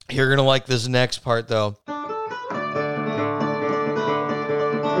You're going to like this next part, though.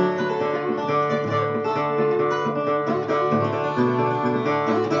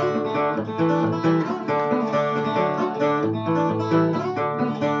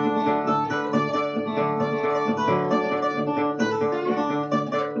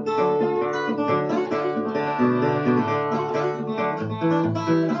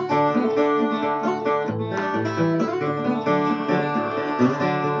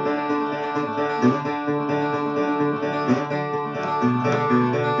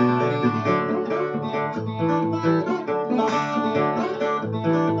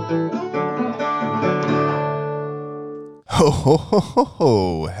 Ho, ho, ho, ho,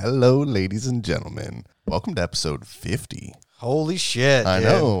 ho. Hello, ladies and gentlemen. Welcome to episode 50. Holy shit, I dude.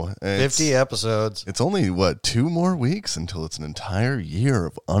 know. 50 episodes. It's only, 2 more weeks until it's an entire year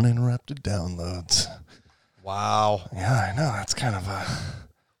of uninterrupted downloads. Wow. Yeah, I know. That's kind of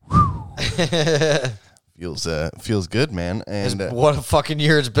feels good, man. And What a fucking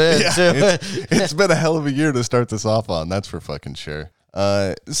year it's been, yeah, too. it's been a hell of a year to start this off on. That's for fucking sure.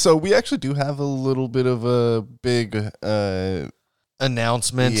 So we actually do have a little bit of a big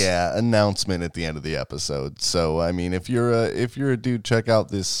Announcement. announcement at the end of the episode. So I mean, if you're a dude, check out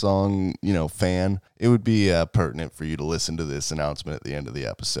this song, fan. It would be pertinent for you to listen to this announcement at the end of the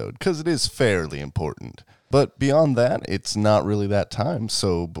episode because it is fairly important. But beyond that, it's not really that time.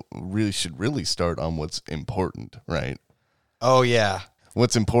 So really should really start on what's important, right? Oh, yeah.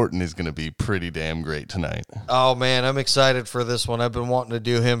 What's important is going to be pretty damn great tonight. Oh, man, I'm excited for this one. I've been wanting to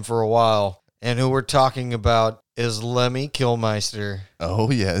do him for a while. And who we're talking about is Lemmy Kilmister. Oh,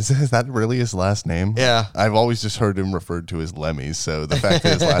 yeah. Is that really his last name? Yeah. I've always just heard him referred to as Lemmy, so the fact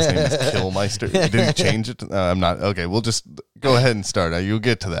that his last name is Kilmister, did he change it? I'm not. Okay, we'll just go ahead and start. You'll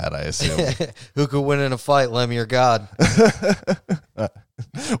get to that, I assume. Who could win in a fight, Lemmy or God?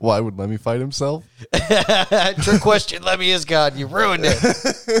 Why would Lemmy fight himself? Trick question, Lemmy is God. You ruined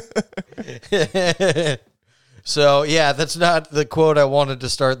it. So, yeah, that's not the quote I wanted to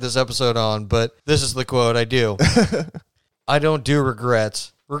start this episode on, but this is the quote I do. I don't do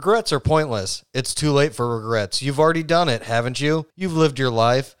regrets. Regrets are pointless. It's too late for regrets. You've already done it, haven't you? You've lived your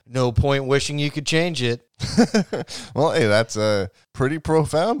life. No point wishing you could change it. Well, hey, that's pretty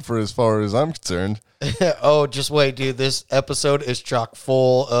profound for as far as I'm concerned. Oh, just wait, dude. This episode is chock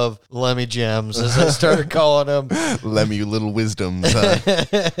full of Lemmy gems, as I started calling them. Lemmy, you little wisdoms.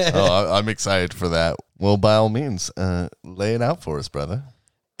 I'm excited for that. Well, by all means, lay it out for us, brother.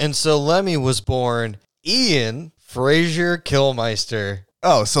 And so Lemmy was born Ian Fraser Kilmister.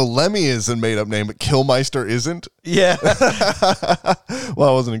 Oh, so Lemmy is a made-up name, but Kilmister isn't? Yeah. Well,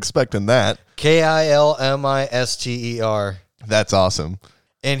 I wasn't expecting that. Kilmister. That's awesome.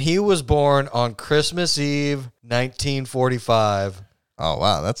 And he was born on Christmas Eve, 1945. Oh,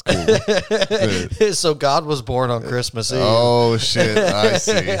 wow, that's cool. So God was born on Christmas Eve. Oh, shit, I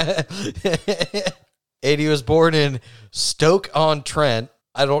see. And he was born in Stoke-on-Trent.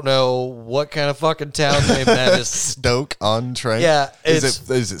 I don't know what kind of fucking town name that is. Stoke-on-Trent? Yeah. Is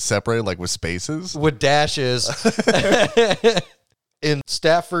it separated, like, with spaces? With dashes. In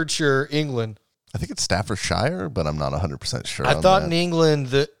Staffordshire, England. I think it's Staffordshire, but I'm not 100% sure I on thought that. in England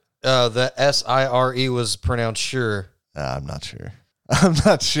the S-I-R-E was pronounced sure. I'm not sure. I'm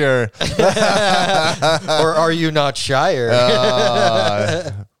not sure. Or are you not Shire?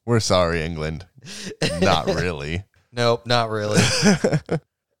 We're sorry, England. Not really. Nope, not really.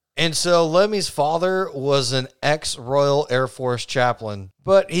 And so Lemmy's father was an ex-Royal Air Force chaplain,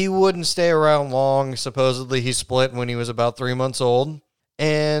 but he wouldn't stay around long. Supposedly he split when he was about 3 months old.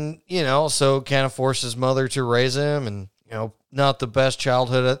 And, so kind of forced his mother to raise him, and, not the best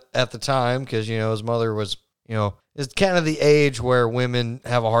childhood at the time because, his mother was, it's kind of the age where women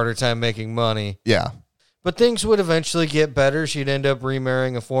have a harder time making money. Yeah. But things would eventually get better. She'd end up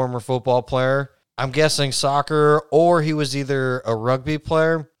remarrying a former football player. I'm guessing soccer, or he was either a rugby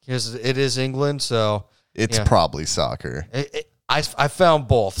player because it is England. So it's probably soccer. I found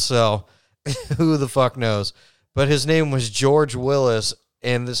both. So who the fuck knows? But his name was George Willis,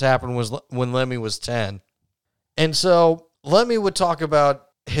 and this happened when Lemmy was 10. And so Lemmy would talk about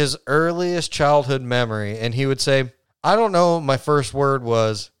his earliest childhood memory, and he would say, I don't know what my first word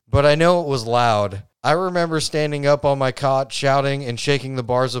was, but I know it was loud. I remember standing up on my cot, shouting and shaking the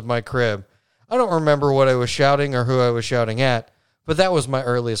bars of my crib. I don't remember what I was shouting or who I was shouting at, but that was my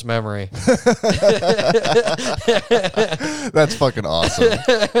earliest memory. That's fucking awesome.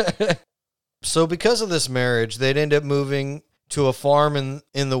 So because of this marriage, they'd end up moving to a farm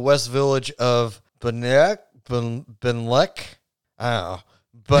in the west village of Benlek. I don't know,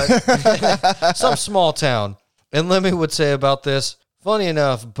 but some small town. And Lemmy would say about this, Funny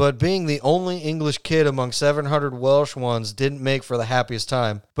enough, but being the only English kid among 700 Welsh ones didn't make for the happiest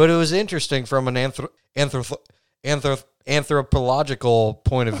time. But it was interesting from an anthropological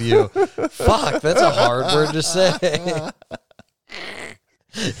point of view. Fuck, that's a hard word to say.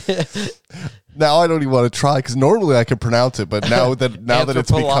 Now I don't even want to try because normally I can pronounce it, but now that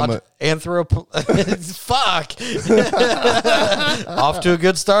it's become a fuck. Off to a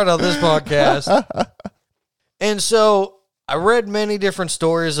good start on this podcast. And so I read many different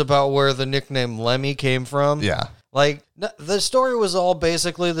stories about where the nickname Lemmy came from. Yeah. Like, the story was all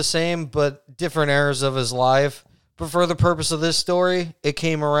basically the same, but different eras of his life. But for the purpose of this story, it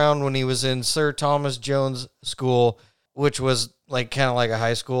came around when he was in Sir Thomas Jones School, which was like kind of like a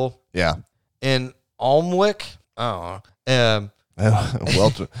high school Yeah. in Alnwick. I don't know.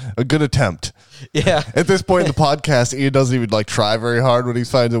 Well, a good attempt. Yeah. At this point in the podcast, Ian doesn't even like try very hard when he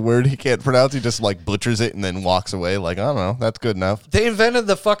finds a word he can't pronounce. He just like butchers it and then walks away. Like, I don't know, that's good enough. They invented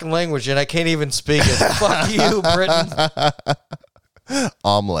the fucking language and I can't even speak it. Fuck you, Britain.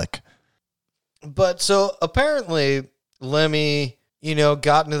 Omelette. But so apparently Lemmy,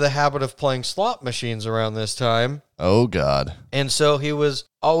 got into the habit of playing slot machines around this time. Oh, God. And so he was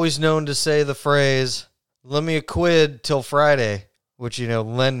always known to say the phrase, "Lend me a quid till Friday," which,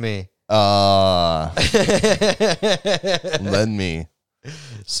 lend me. Lend me.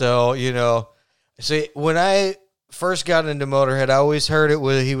 So, see, when I first got into Motorhead, I always heard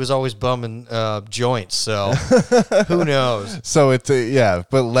he was always bumming joints. So who knows? So it's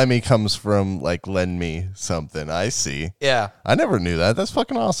but Lemmy comes from like lend me something. I see. Yeah. I never knew that. That's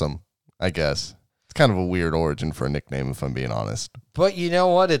fucking awesome. I guess it's kind of a weird origin for a nickname, if I'm being honest. But you know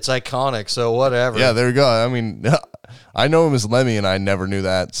what? It's iconic. So whatever. Yeah, there you go. I mean, I know him as Lemmy, and I never knew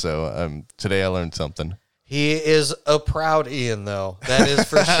that. So today I learned something. He is a proud Ian, though. That is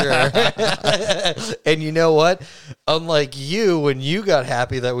for sure. And you know what? Unlike you, when you got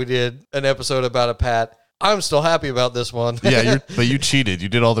happy that we did an episode about a Pat, I'm still happy about this one. Yeah, but you cheated. You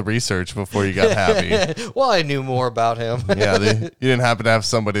did all the research before you got happy. Well, I knew more about him. Yeah, you didn't happen to have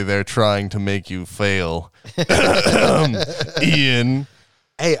somebody there trying to make you fail. Ian.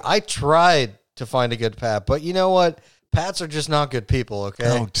 Hey, I tried to find a good Pat, but you know what? Pats are just not good people, okay?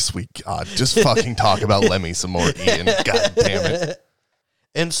 Oh, sweet God. Just fucking talk about Lemmy some more, Ian. God damn it.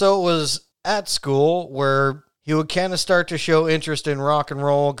 And so it was at school where he would kind of start to show interest in rock and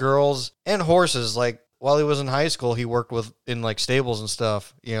roll, girls, and horses. Like, while he was in high school, he worked in, like, stables and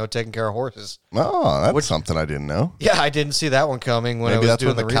stuff, taking care of horses. Oh, that's something I didn't know. Yeah, I didn't see that one coming when Maybe I was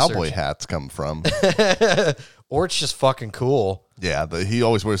doing that's where the the research. cowboy hats come from. Or it's just fucking cool. Yeah, he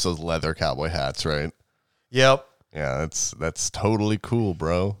always wears those leather cowboy hats, right? Yep. Yeah, that's totally cool,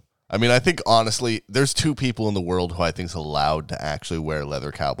 bro. I mean, I think, honestly, there's two people in the world who I think's allowed to actually wear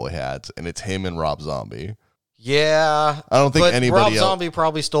leather cowboy hats, and it's him and Rob Zombie. Yeah. I don't think anybody Rob else... Zombie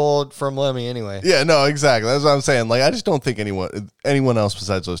probably stole it from Lemmy anyway. Yeah, no, exactly. That's what I'm saying. Like, I just don't think anyone else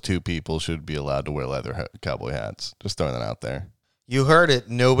besides those two people should be allowed to wear leather cowboy hats. Just throwing that out there. You heard it.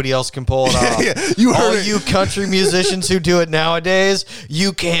 Nobody else can pull it off. Yeah, you heard it. You country musicians who do it nowadays,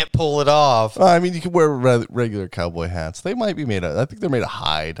 you can't pull it off. I mean, you can wear regular cowboy hats. They might be made of, I think they're made of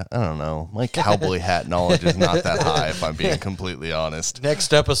hide. I don't know. My cowboy hat knowledge is not that high, if I'm being completely honest.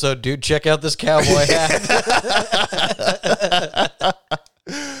 Next episode, dude, check out this cowboy hat.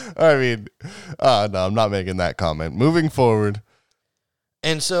 I mean, no, I'm not making that comment. Moving forward.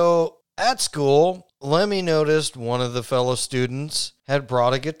 And so at school, Lemmy noticed one of the fellow students had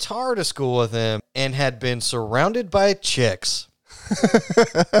brought a guitar to school with him and had been surrounded by chicks.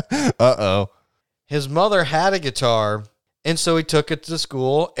 Uh-oh. His mother had a guitar, and so he took it to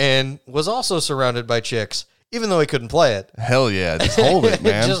school and was also surrounded by chicks, even though he couldn't play it. Hell yeah. Just hold it,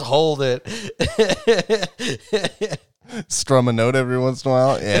 man. Just hold it. Strum a note every once in a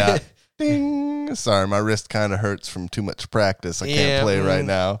while. Yeah. Ding. Sorry, my wrist kind of hurts from too much practice. I can't play right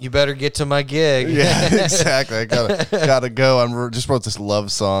now. You better get to my gig. Yeah, exactly. I gotta go. I just wrote this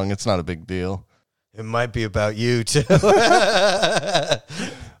love song. It's not a big deal. It might be about you too. I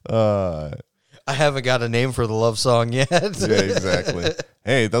haven't got a name for the love song yet. Yeah, exactly.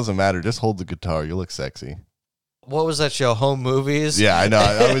 Hey, it doesn't matter. Just hold the guitar. You look sexy. What was that show? Home Movies? Yeah, I know.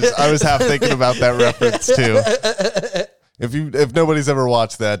 I was half thinking about that reference too. If nobody's ever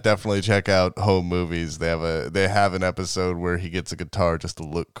watched that, definitely check out Home Movies. They have an episode where he gets a guitar just to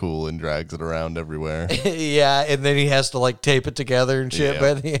look cool and drags it around everywhere. Yeah, and then he has to like tape it together and shit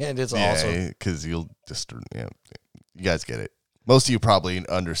by the end. It's awesome. Because you guys get it. Most of you probably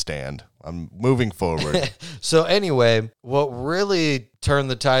understand. I'm moving forward. So anyway, what really turned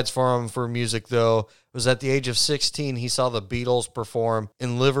the tides for him for music, though, was at the age of 16, he saw the Beatles perform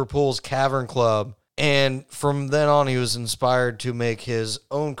in Liverpool's Cavern Club. And from then on, he was inspired to make his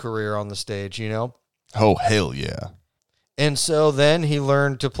own career on the stage, you know? Oh, hell yeah. And so then he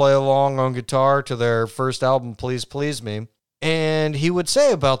learned to play along on guitar to their first album, Please Please Me. And he would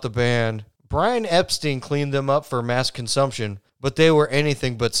say about the band, Brian Epstein cleaned them up for mass consumption, but they were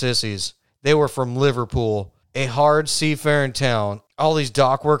anything but sissies. They were from Liverpool, a hard seafaring town. All these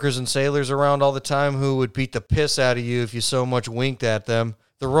dock workers and sailors around all the time who would beat the piss out of you if you so much winked at them.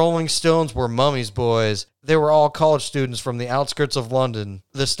 The Rolling Stones were mummy's boys. They were all college students from the outskirts of London.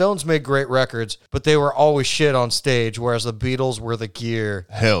 The Stones made great records, but they were always shit on stage, whereas the Beatles were the gear.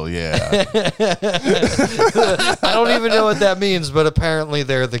 Hell yeah. I don't even know what that means, but apparently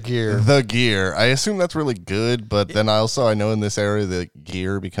they're the gear. The gear. I assume that's really good, but then I know in this area that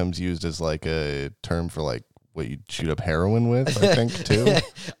gear becomes used as like a term for like what you shoot up heroin with, I think, too.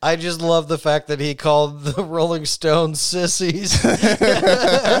 I just love the fact that he called the Rolling Stones sissies. Well,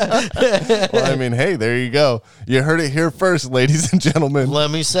 I mean, hey, there you go. You heard it here first, ladies and gentlemen.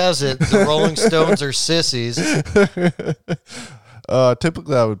 Lemmy says it. The Rolling Stones are sissies.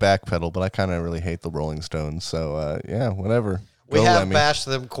 Typically, I would backpedal, but I kind of really hate the Rolling Stones. So, yeah, whatever. We Go, have Lemmy. bashed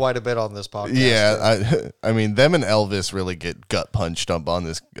them quite a bit on this podcast. Yeah, I mean, them and Elvis really get gut punched up on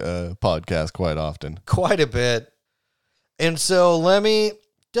this podcast quite often. Quite a bit. And so Lemmy,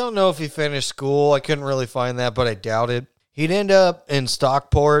 don't know if he finished school. I couldn't really find that, but I doubt it. He'd end up in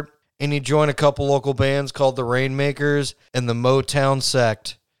Stockport, and he'd join a couple local bands called the Rainmakers and the Motown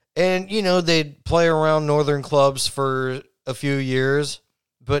Sect. And, you know, they'd play around northern clubs for a few years.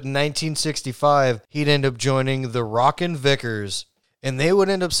 But in 1965, he'd end up joining the Rockin' Vickers, and they would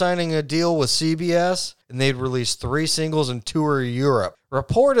end up signing a deal with CBS, and they'd release 3 singles and tour Europe,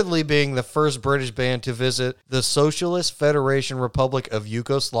 reportedly being the first British band to visit the Socialist Federation Republic of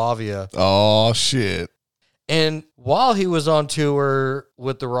Yugoslavia. Oh, shit. And while he was on tour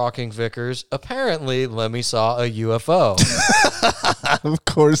with the Rockin' Vickers, apparently Lemmy saw a UFO. Of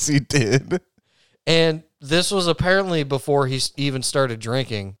course he did. And this was apparently before he even started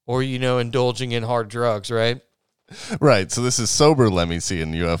drinking or, you know, indulging in hard drugs, right? Right. So this is sober Lemmy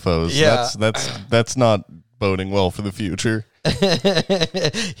seeing UFOs. Yeah. That's not boding well for the future.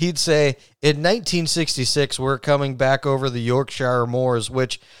 He'd say, in 1966, we're coming back over the Yorkshire moors,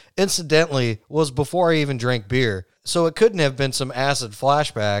 which, incidentally, was before I even drank beer. So it couldn't have been some acid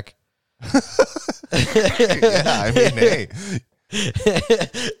flashback. Yeah, I mean, hey.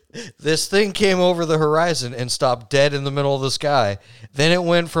 This thing came over the horizon and stopped dead in the middle of the sky. Then it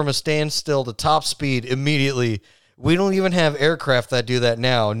went from a standstill to top speed immediately. We don't even have aircraft that do that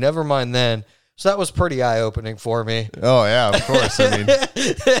now. Never mind then. So that was pretty eye-opening for me. Oh, yeah, of course. I mean, at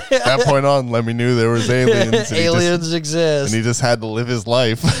that point on, Lemmy knew there was aliens. Aliens exist. And he just had to live his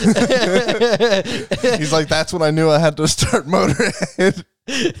life. He's like, that's when I knew I had to start Motorhead.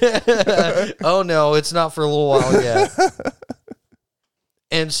 Oh, no, it's not for a little while yet.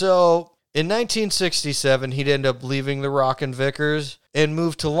 And so in 1967, he'd end up leaving the Rockin' Vickers and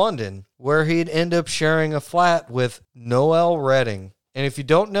move to London, where he'd end up sharing a flat with Noel Redding. And if you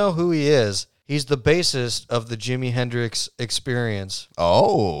don't know who he is, he's the bassist of the Jimi Hendrix Experience.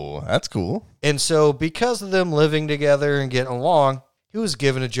 Oh, that's cool. And so because of them living together and getting along, he was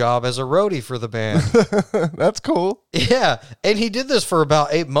given a job as a roadie for the band. That's cool. Yeah, and he did this for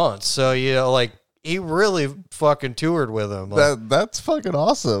about 8 months. So, you know, like, he really fucking toured with him. Like, That's fucking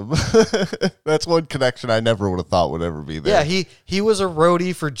awesome. That's one connection I never would have thought would ever be there. yeah, he was a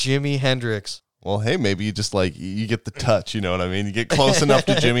roadie for Jimi Hendrix. Well, hey, maybe you just like, you get the touch, you know what I mean? You get close enough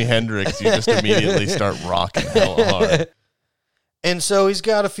to Jimi Hendrix, you just immediately start rocking hella hard. And so he's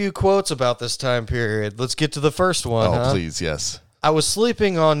got a few quotes about this time period. Let's get to the first one. Oh, please, yes. I was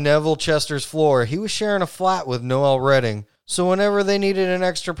sleeping on Neville Chester's floor. He was sharing a flat with Noel Redding. So whenever they needed an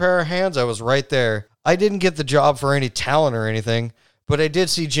extra pair of hands, I was right there. I didn't get the job for any talent or anything, but I did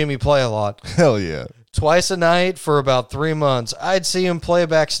see Jimmy play a lot. Hell yeah. Twice a night for about 3 months. I'd see him play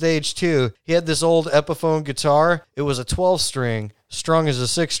backstage too. He had this old Epiphone guitar. It was a 12-string, strung as a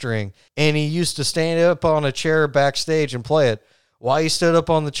 6-string, and he used to stand up on a chair backstage and play it. Why he stood up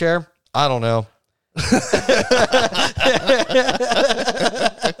on the chair? I don't know.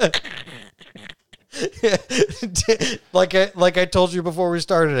 like I told you before we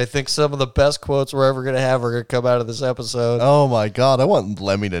started, I think some of the best quotes we're ever going to have are going to come out of this episode. Oh my God. I want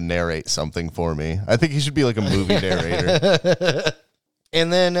Lemmy to narrate something for me. I think he should be like a movie narrator.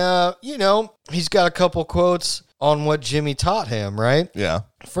 And then, you know, he's got a couple quotes on what Jimmy taught him, right? Yeah.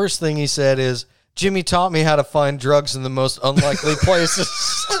 First thing he said is, Jimmy taught me how to find drugs in the most unlikely places.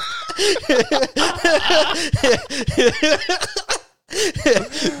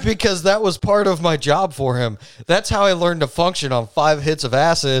 Because that was part of my job for him. That's how I learned to function on 5 hits of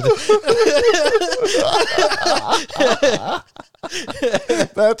acid.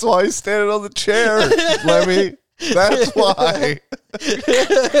 That's why he's standing on the chair, Lemmy. That's why.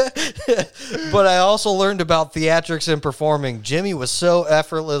 But I also learned about theatrics and performing. Jimmy was so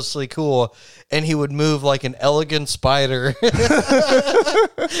effortlessly cool, and he would move like an elegant spider.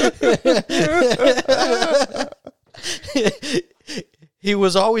 He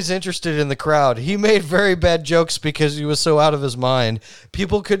was always interested in the crowd. He made very bad jokes because he was so out of his mind.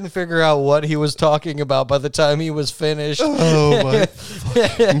 People couldn't figure out what he was talking about by the time he was finished. Oh, my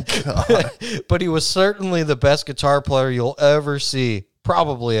fucking God. But he was certainly the best guitar player you'll ever see.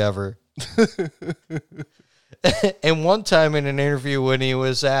 Probably ever. And one time in an interview when he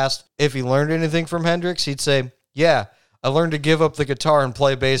was asked if he learned anything from Hendrix, he'd say, "Yeah, I learned to give up the guitar and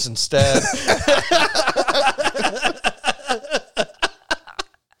play bass instead."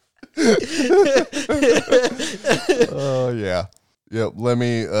 Oh, yeah. Yep,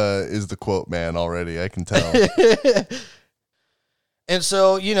 Lemmy is the quote man already, I can tell. And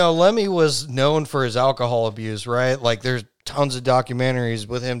so, Lemmy was known for his alcohol abuse, right? Like, there's tons of documentaries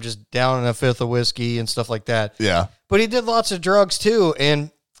with him just downing a fifth of whiskey and stuff like that. Yeah. But he did lots of drugs, too.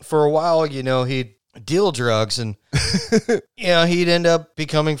 And for a while, he'd deal drugs. And, he'd end up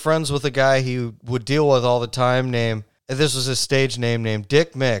becoming friends with a guy he would deal with all the time named Dick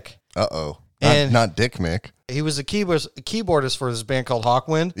Mick. Uh-oh. And not Dick Mick. He was a keyboardist for this band called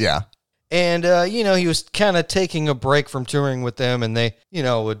Hawkwind. Yeah. And, he was kind of taking a break from touring with them, and they,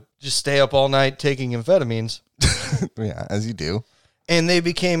 would just stay up all night taking amphetamines. Yeah, as you do. And they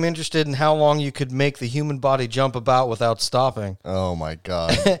became interested in how long you could make the human body jump about without stopping. Oh, my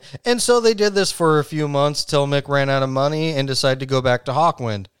God. And so they did this for a few months till Mick ran out of money and decided to go back to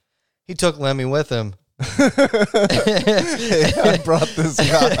Hawkwind. He took Lemmy with him. Hey, I brought this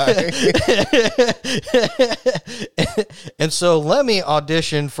guy. And so Lemmy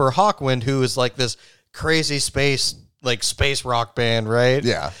auditioned for Hawkwind, who is like this crazy space rock band, right?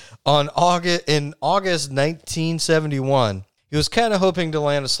 Yeah. In August 1971, he was kind of hoping to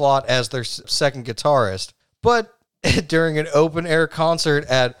land a slot as their second guitarist, but during an open air concert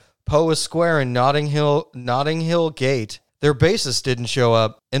at Powis Square in Notting Hill Gate, their bassist didn't show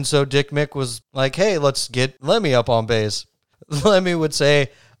up, and so Dick Mick was like, "Hey, let's get Lemmy up on bass." Lemmy would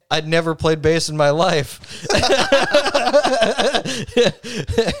say, "I'd never played bass in my life."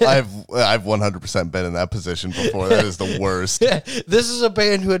 I've 100% been in that position before. That is the worst. This is a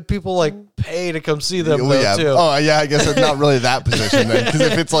band who had people pay to come see them, though, yeah. too. Oh, yeah, I guess it's not really that position then, because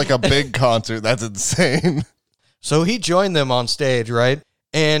if it's like a big concert, that's insane. So he joined them on stage, right?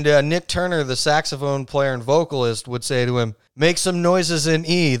 And Nick Turner, the saxophone player and vocalist, would say to him, "Make some noises in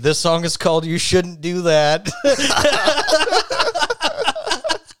E. This song is called You Shouldn't Do That."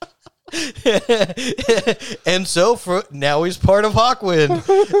 And so now he's part of Hawkwind.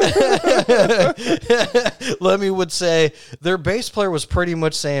 Lemmy would say, their bass player was pretty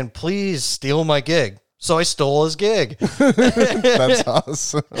much saying, "Please steal my gig." So I stole his gig. That's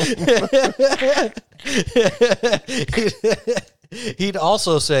awesome. He'd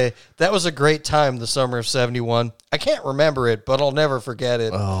also say, "That was a great time, the summer of 71. I can't remember it, but I'll never forget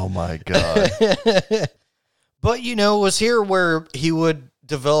it." Oh, my God. But, it was here where he would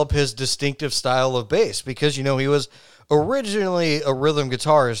develop his distinctive style of bass because, he was originally a rhythm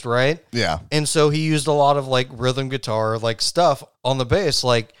guitarist, right? Yeah. And so he used a lot of rhythm guitar, stuff on the bass,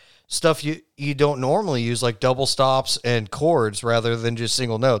 stuff you don't normally use, like double stops and chords rather than just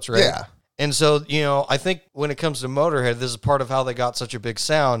single notes, right? Yeah. And so, I think when it comes to Motorhead, this is part of how they got such a big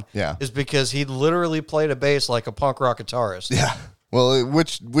sound. Yeah. Is because he literally played a bass like a punk rock guitarist. Yeah. Well,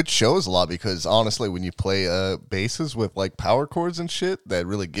 which shows a lot because honestly, when you play basses with power chords and shit, that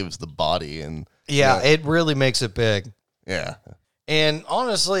really gives the body and Yeah, it really makes it big. Yeah. And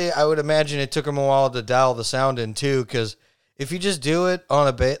honestly, I would imagine it took him a while to dial the sound in too, because if you just do it on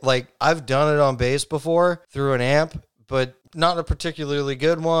a bass, I've done it on bass before through an amp, but not a particularly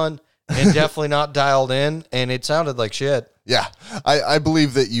good one. And definitely not dialed in, and it sounded like shit. Yeah, I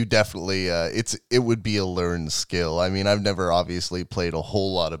believe that you definitely, it would be a learned skill. I mean, I've never obviously played a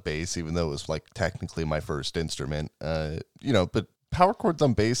whole lot of bass, even though it was technically my first instrument, but power chords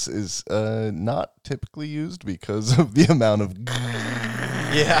on bass is not typically used because of the amount of...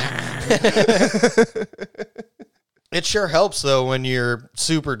 Yeah. It sure helps, though, when you're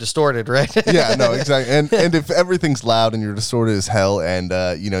super distorted, right? Yeah, no, exactly. And if everything's loud and you're distorted as hell and,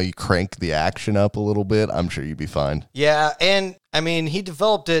 you crank the action up a little bit, I'm sure you'd be fine. Yeah, and, I mean, he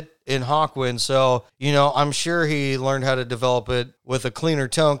developed it in Hawkwind, so, I'm sure he learned how to develop it with a cleaner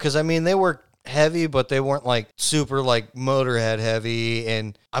tone, because, I mean, they were heavy, but they weren't, super, Motorhead heavy,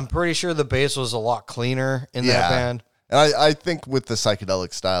 and I'm pretty sure the bass was a lot cleaner in that band. And I think with the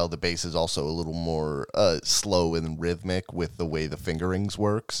psychedelic style, the bass is also a little more slow and rhythmic with the way the fingerings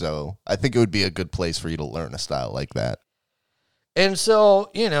work. So I think it would be a good place for you to learn a style like that. And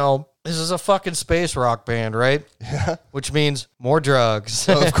so, this is a fucking space rock band, right? Yeah. Which means more drugs.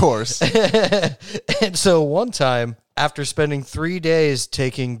 Of course. And so one time, after spending 3 days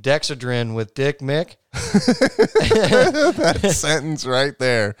taking Dexedrine with Dick Mick, that sentence right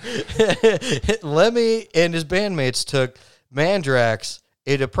there. Lemmy and his bandmates took Mandrax,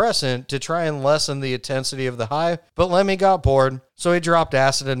 a depressant, to try and lessen the intensity of the high, but Lemmy got bored, so he dropped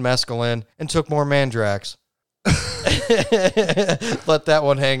acid and mescaline and took more Mandrax. Let that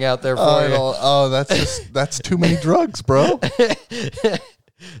one hang out there for you. Oh, that's too many drugs, bro.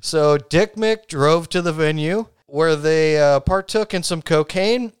 So Dick Mick drove to the venue where they partook in some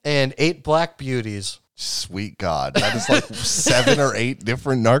cocaine and 8 black beauties. Sweet God. That is like 7 or 8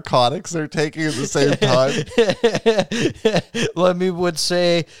 different narcotics they're taking at the same time. Lemmy would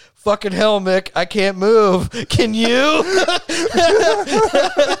say, "Fucking hell, Mick, I can't move. Can you?"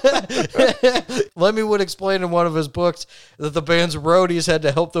 Lemmy would explain in one of his books that the band's roadies had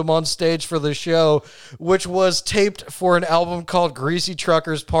to help them on stage for the show, which was taped for an album called Greasy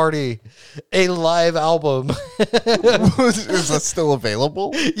Truckers Party, a live album. Is that still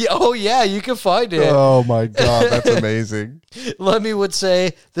available? Yeah, oh, yeah, you can find it. Oh, my God. That's amazing. Lemmy would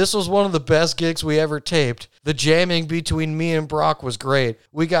say, "This was one of the best gigs we ever taped. The jamming between me and Brock was great.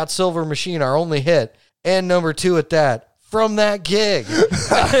 We got Silver Machine, our only hit, and number 2 at that, from that gig."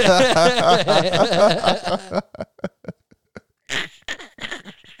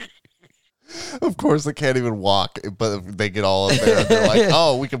 Of course, they can't even walk, but they get all up there and they're like,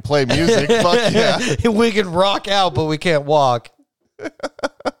 "Oh, we can play music. Fuck yeah. We can rock out, but we can't walk.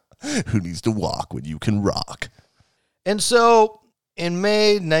 Who needs to walk when you can rock?" And so in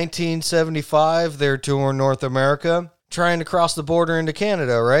May 1975, they're touring North America, trying to cross the border into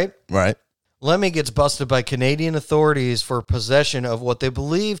Canada, right? Right. Lemmy gets busted by Canadian authorities for possession of what they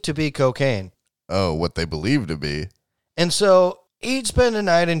believe to be cocaine. Oh, what they believe to be. And so he'd spend a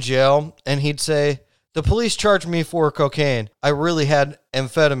night in jail, and he'd say, "The police charged me for cocaine. I really had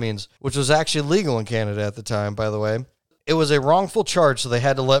amphetamines," which was actually legal in Canada at the time, by the way. It was a wrongful charge, so they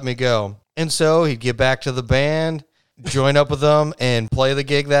had to let me go. And so he'd get back to the band, join up with them, and play the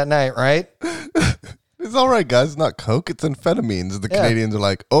gig that night, right? It's all right, guys. It's not coke. It's amphetamines. The Canadians are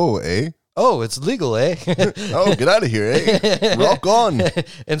like, "Oh, eh? Oh, it's legal, eh? Oh, get out of here, eh? Rock on."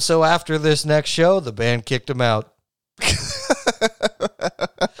 And so after this next show, the band kicked him out.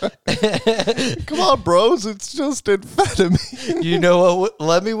 Come on, bros. It's just amphetamine. You know what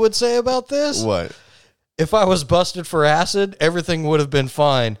Lemmy would say about this? What? "If I was busted for acid, everything would have been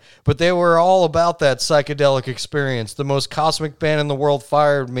fine. But they were all about that psychedelic experience. The most cosmic band in the world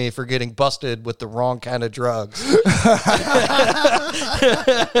fired me for getting busted with the wrong kind of drugs." Okay,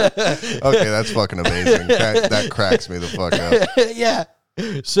 that's fucking amazing. That cracks me the fuck up. Yeah.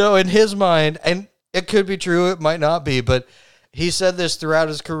 So in his mind, and it could be true, it might not be, but he said this throughout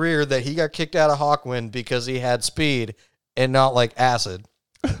his career that he got kicked out of Hawkwind because he had speed and not like acid.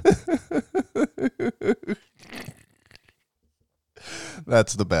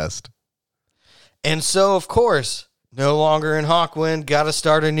 That's the best. And so, of course, no longer in Hawkwind, got to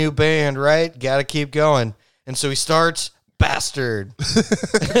start a new band, right? Got to keep going. And so he starts Bastard. That's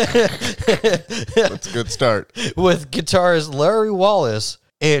a good start. With guitarist Larry Wallace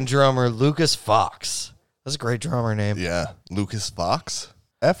and drummer Lucas Fox. That's a great drummer name. Yeah. Lucas Fox?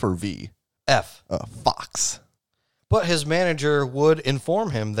 F or V? F. Fox. But his manager would inform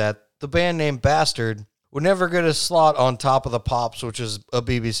him that the band name Bastard would never get a slot on Top of the Pops, which is a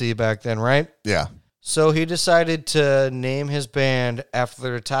BBC back then, right? Yeah. So he decided to name his band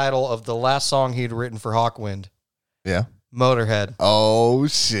after the title of the last song he'd written for Hawkwind. Yeah. Motorhead. Oh,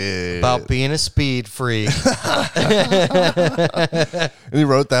 shit. About being a speed freak. And he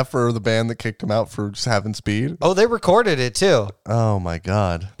wrote that for the band that kicked him out for just having speed? Oh, they recorded it too. Oh, my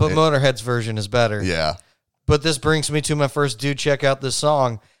God. But Motorhead's version is better. Yeah. But this brings me to my first "Do check out this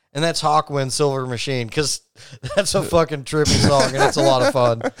song," and that's Hawkwind Silver Machine, because that's a fucking trippy song, and it's a lot of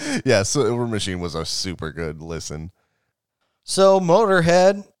fun. Yeah, Silver Machine was a super good listen. So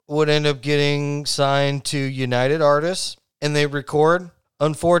Motorhead would end up getting signed to United Artists, and they record.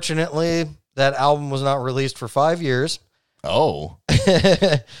 Unfortunately, that album was not released for 5 years. Oh.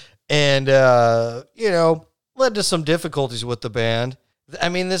 And, led to some difficulties with the band. I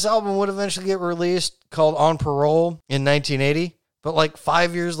mean, this album would eventually get released, called On Parole, in 1980. But,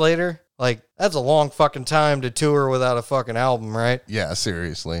 5 years later, that's a long fucking time to tour without a fucking album, right? Yeah,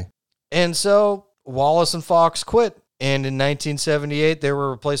 seriously. And so Wallace and Fox quit. And in 1978, they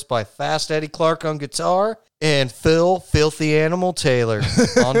were replaced by Fast Eddie Clarke on guitar and Phil Filthy Animal Taylor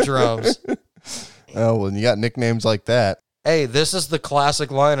on drums. Oh, well, you got nicknames like that. Hey, this is the classic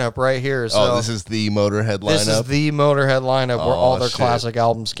lineup right here. So This is the Motorhead lineup. This is the Motorhead lineup where all their shit. classic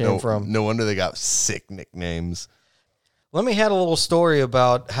albums came from. No wonder they got sick nicknames. Lemmy had a little story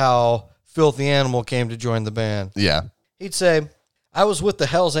about how Filthy Animal came to join the band. Yeah. He'd say, I was with the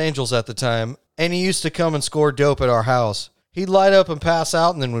Hells Angels at the time, and he used to come and score dope at our house. He'd light up and pass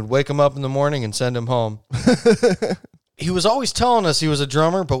out, and then we'd wake him up in the morning and send him home. He was always telling us he was a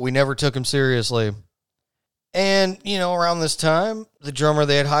drummer, but we never took him seriously. And, around this time, the drummer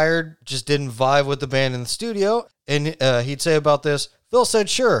they had hired just didn't vibe with the band in the studio. And he'd say about this, Phil said,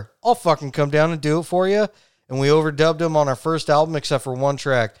 sure, I'll fucking come down and do it for you. And we overdubbed him on our first album except for one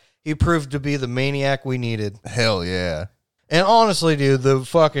track. He proved to be the maniac we needed. Hell yeah. And honestly, dude, the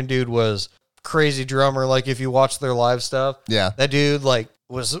fucking dude was crazy drummer. Like, if you watch their live stuff, Yeah. that dude,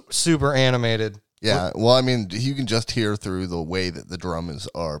 was super animated. Yeah. Well, I mean, you can just hear through the way that the drums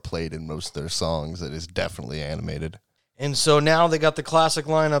are played in most of their songs that is definitely animated. And so now they got the classic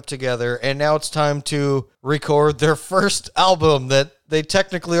lineup together, and now it's time to record their first album that they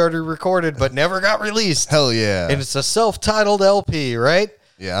technically already recorded but never got released. Hell yeah. And it's a self-titled LP, right?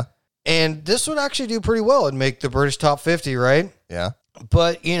 Yeah. And this would actually do pretty well and make the British Top 50, right? Yeah.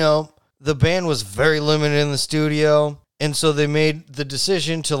 But, the band was very limited in the studio, and so they made the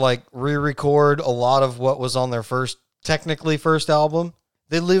decision to, re-record a lot of what was on their first album.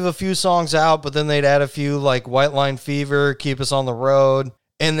 They'd leave a few songs out, but then they'd add a few like White Line Fever, Keep Us on the Road.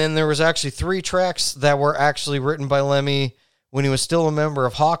 And then there was actually 3 tracks that were actually written by Lemmy when he was still a member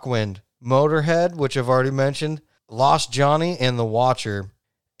of Hawkwind: Motorhead, which I've already mentioned, Lost Johnny, and The Watcher.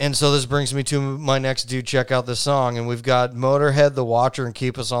 And so this brings me to my next dude. Check out this song. And we've got Motorhead, The Watcher, and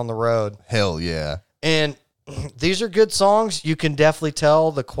Keep Us on the Road. Hell yeah. And these are good songs. You can definitely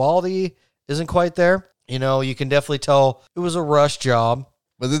tell the quality isn't quite there. You can definitely tell it was a rush job.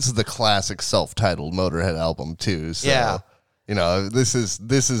 But this is the classic self-titled Motorhead album too. So, Yeah. This is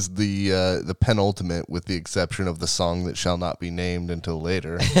the penultimate, with the exception of the song that shall not be named until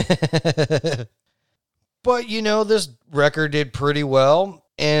later. But, this record did pretty well.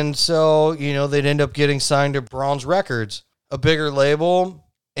 And so, they'd end up getting signed to Bronze Records, a bigger label.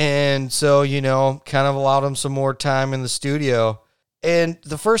 And so, kind of allowed them some more time in the studio. And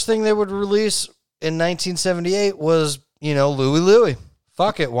the first thing they would release in 1978 was, Louie Louie.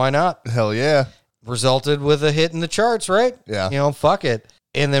 Fuck it, why not? Hell yeah. Resulted with a hit in the charts, right? Yeah. Fuck it.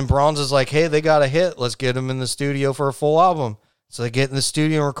 And then Bronze is like, hey, they got a hit. Let's get them in the studio for a full album. So they get in the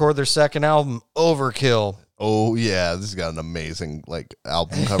studio and record their second album, Overkill. Oh, yeah. This has got an amazing,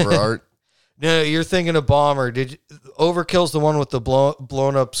 album cover art. No, you're thinking of Bomber. Overkill's the one with the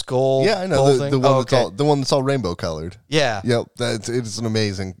blown up skull? Yeah, I know. The one okay. the one that's all rainbow colored. Yeah. Yep. It's an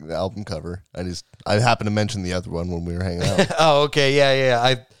amazing album cover. I happened to mention the other one when we were hanging out. Oh, okay.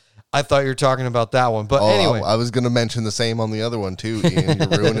 Yeah. I thought you were talking about that one. But anyway. I was going to mention the same on the other one, too, Ian.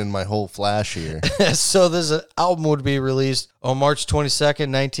 You're ruining my whole flash here. So this album would be released on March 22nd,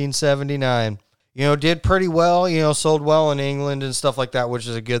 1979. Did pretty well, sold well in England and stuff like that, which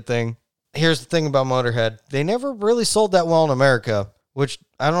is a good thing. Here's the thing about Motorhead. They never really sold that well in America, which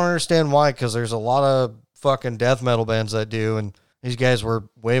I don't understand why, because there's a lot of fucking death metal bands that do, and these guys were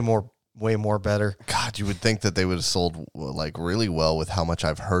way more better. God, you would think that they would have sold really well with how much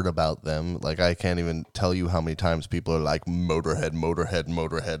I've heard about them. I can't even tell you how many times people are like Motorhead, Motorhead,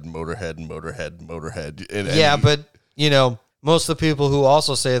 Motorhead, Motorhead, Motorhead, Motorhead. Yeah, but most of the people who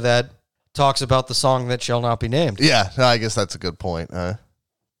also say that talks about the song that shall not be named. Yeah, no, I guess that's a good point.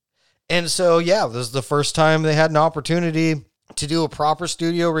 And so, this is the first time they had an opportunity to do a proper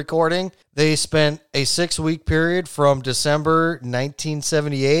studio recording. They spent a 6-week period from December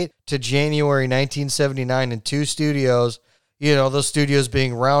 1978 to January 1979 in 2 studios. Those studios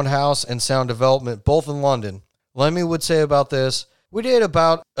being Roundhouse and Sound Development, both in London. Lemmy would say about this, we did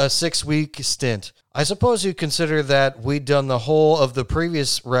about a 6-week stint. I suppose you consider that we'd done the whole of the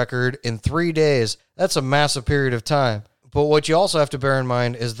previous record in 3 days. That's a massive period of time. But what you also have to bear in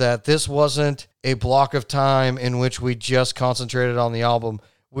mind is that this wasn't a block of time in which we just concentrated on the album.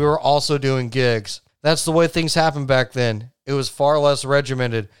 We were also doing gigs. That's the way things happened back then. It was far less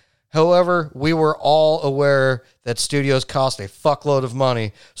regimented. However, we were all aware that studios cost a fuckload of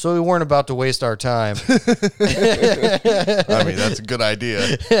money, so we weren't about to waste our time. I mean, that's a good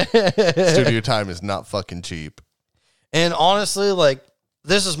idea. Studio time is not fucking cheap. And honestly,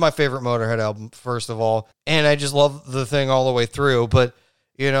 this is my favorite Motorhead album, first of all, and I just love the thing all the way through, but,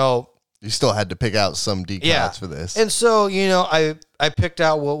 You still had to pick out some decods for this. And so, I picked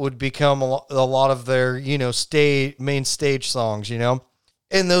out what would become a lot of their, main stage songs,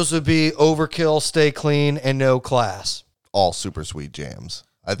 And those would be Overkill, Stay Clean, and No Class. All super sweet jams.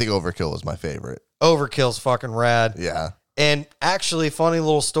 I think Overkill was my favorite. Overkill's fucking rad. Yeah. And actually, funny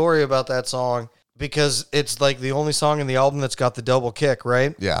little story about that song, because it's like the only song in the album that's got the double kick,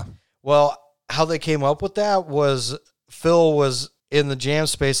 right? Yeah. Well, how they came up with that was Phil was in the jam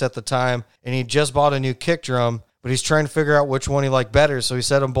space at the time, and he just bought a new kick drum, but he's trying to figure out which one he liked better. So he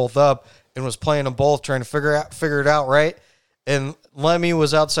set them both up and was playing them both, trying to figure it out, right? And Lemmy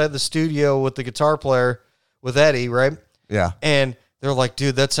was outside the studio with the guitar player, with Eddie, right? Yeah. And they're like,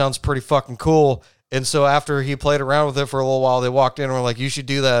 dude, that sounds pretty fucking cool. And so after he played around with it for a little while, they walked in and were like, you should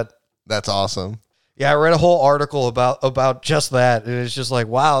do that. That's awesome. Yeah, I read a whole article about just that. And it's just like,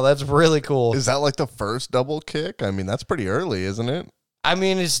 wow, that's really cool. Is that like the first double kick? I mean, that's pretty early, isn't it? I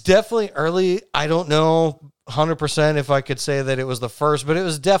mean, it's definitely early. I don't know 100% if I could say that it was the first, but it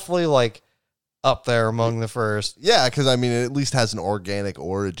was definitely like up there among the first. Yeah, because I mean, it at least has an organic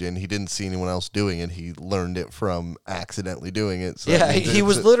origin. He didn't see anyone else doing it. He learned it from accidentally doing it. So yeah, he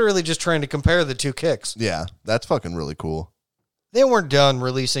was literally just trying to compare the two kicks. Yeah, that's fucking really cool. They weren't done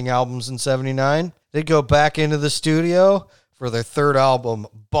releasing albums in 79. They'd go back into the studio for their third album,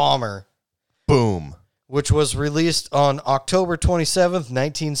 Bomber. Boom. Which was released on October 27th,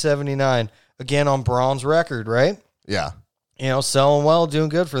 1979. Again, on Bronze Record, right? Yeah. You know, selling well, doing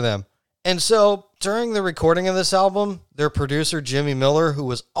good for them. And so during the recording of this album, their producer, Jimmy Miller, who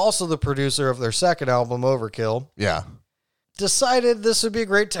was also the producer of their second album, Overkill, Yeah. decided this would be a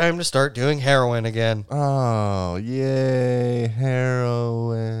great time to start doing heroin again. Oh, yay,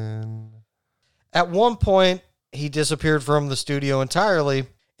 heroin. At one point, he disappeared from the studio entirely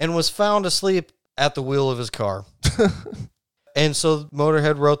and was found asleep at the wheel of his car. And so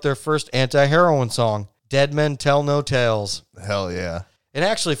Motorhead wrote their first anti-heroin song, Dead Men Tell No Tales. Hell yeah. And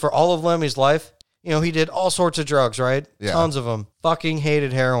actually, for all of Lemmy's life, you know, he did all sorts of drugs, right? Yeah. Tons of them. Fucking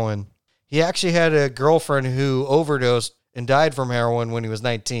hated heroin. He actually had a girlfriend who overdosed and died from heroin when he was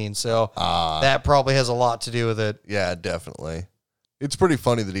 19. So that probably has a lot to do with it. Yeah, definitely. It's pretty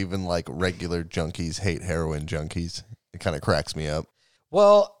funny that even like regular junkies hate heroin junkies. It kind of cracks me up.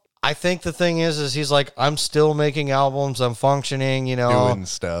 Well, I think the thing is he's like, I'm still making albums. I'm functioning, you know. Doing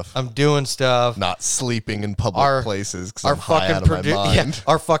stuff. I'm doing stuff. Not sleeping in public places because Our I'm high out of my mind.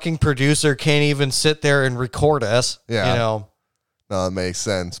 our fucking producer can't even sit there and record us. Yeah. You know. No, it makes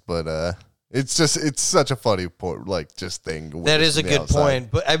sense, but it's such a funny point, like just thing. to That witness is a from the good outside.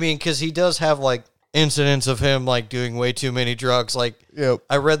 point. But I mean, because he does have like incidents of him like doing way too many drugs. Like, Yep.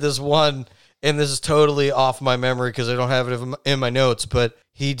 I read this one, and this is totally off my memory because I don't have it in my notes, but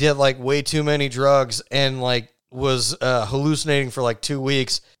he did like way too many drugs and like was hallucinating for like 2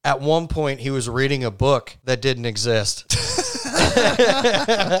 weeks. At one point, he was reading a book that didn't exist.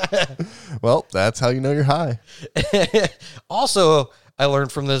 Well, that's how you know you're high. Also, I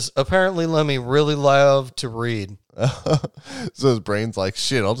learned from this, apparently Lemmy really loved to read. So his brain's like,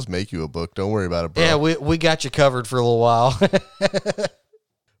 shit, I'll just make you a book. Don't worry about it, bro. Yeah, we got you covered for a little while.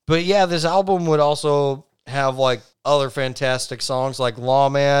 But yeah, this album would also have like other fantastic songs like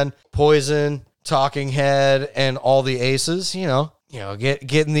Lawman, Poison, Talking Head, and All the Aces. You know,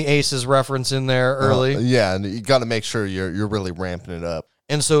 getting the Aces reference in there early. Yeah, and you got to make sure you're really ramping it up.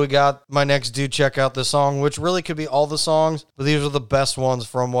 And so we got My Next Dude Check Out This Song, which really could be all the songs, but these are the best ones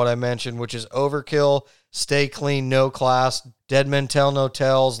from what I mentioned, which is Overkill, Stay Clean, No Class, Dead Men Tell No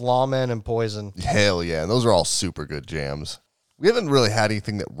Tales, Lawman, and Poison. Hell yeah, and those are all super good jams. We haven't really had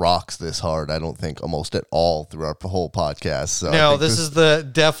anything that rocks this hard, I don't think, almost at all throughout the whole podcast. So I No, think this is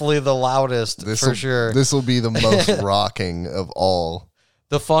definitely the loudest for sure. This will be the most rocking of all.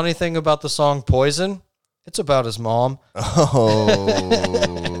 The funny thing about the song Poison, it's about his mom.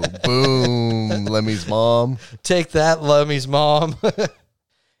 Oh, boom, Lemmy's mom. Take that, Lemmy's mom.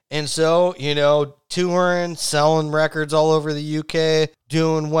 And so, you know, touring, selling records all over the UK,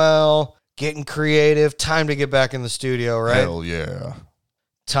 doing well, getting creative. Time to get back in the studio, right? Hell yeah.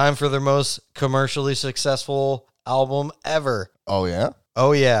 Time for their most commercially successful album ever. Oh, yeah?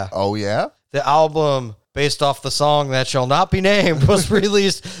 Oh, yeah. Oh, yeah? The album, based off the song that shall not be named, was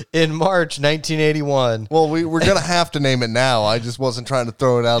released in March 1981. Well, we're going to have to name it now. I just wasn't trying to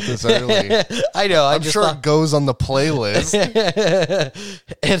throw it out this early. I know. I'm sure it goes on the playlist.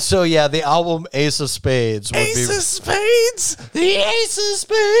 And so, yeah, the album Ace of Spades would Ace of Spades! The Ace of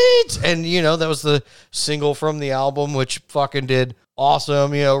Spades! And, you know, that was the single from the album, which fucking did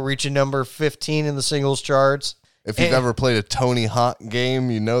awesome, you know, reaching number 15 in the singles charts. If you've ever played a Tony Hawk game,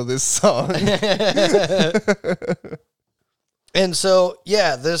 you know this song. And so,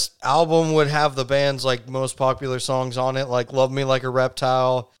 yeah, this album would have the band's like most popular songs on it, like Love Me Like a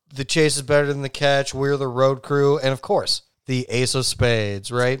Reptile, The Chase is Better Than the Catch, We're the Road Crew, and of course, the Ace of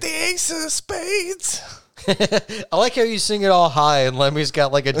Spades, right? The Ace of Spades. I like how you sing it all high and Lemmy's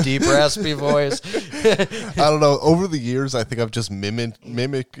got like a deep raspy voice. I don't know. Over the years, I think I've just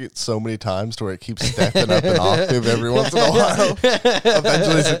mimicked it so many times to where it keeps stepping up an octave every once in a while.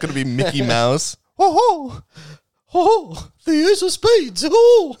 Eventually, it's going to be Mickey Mouse. Ho ho! Oh, the Ace of Spades.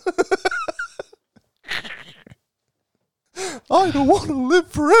 Oh. I don't want to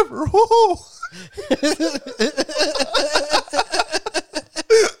live forever. Ho ho!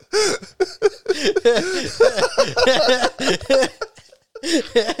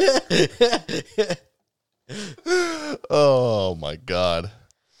 Oh my God.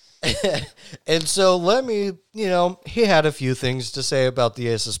 And so Lemmy, he had a few things to say about the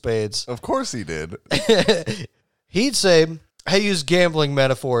Ace of Spades. Of course he did. He'd say, I use gambling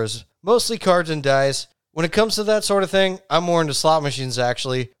metaphors, mostly cards and dice. When it comes to that sort of thing, I'm more into slot machines,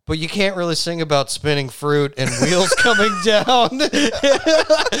 actually. But you can't really sing about spinning fruit and wheels coming down.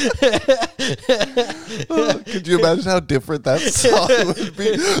 Could you imagine how different that song would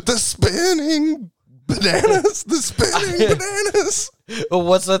be? The spinning bananas, the spinning bananas.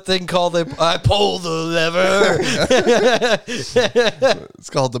 What's that thing called? I pull the lever. It's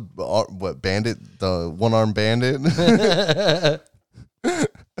called the bandit? The one-armed bandit.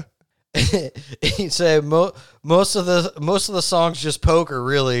 He'd say most of the songs just poker,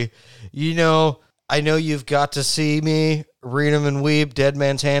 really. I know you've got to see me, read 'em and weep, Dead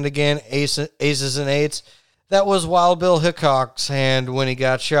Man's Hand again, Aces and Eights. That was Wild Bill Hickok's hand when he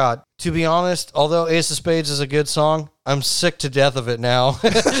got shot. To be honest, although Ace of Spades is a good song, I'm sick to death of it now.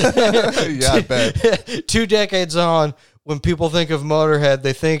 Yeah, I bet. 2 decades on, when people think of Motorhead,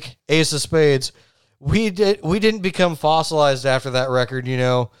 they think Ace of Spades. We didn't become fossilized after that record,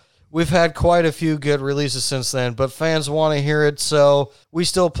 We've had quite a few good releases since then, but fans want to hear it, so we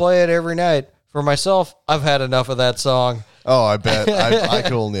still play it every night. For myself, I've had enough of that song. Oh, I bet. I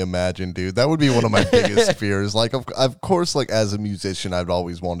could only imagine, dude. That would be one of my biggest fears. Like, of course, like, as a musician, I've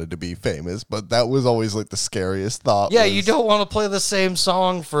always wanted to be famous, but that was always, like, the scariest thought. Yeah, you don't want to play the same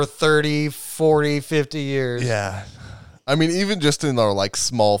song for 30, 40, 50 years. Yeah. I mean, even just in our, like,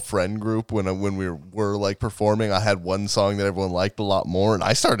 small friend group, when we were like, performing, I had one song that everyone liked a lot more, and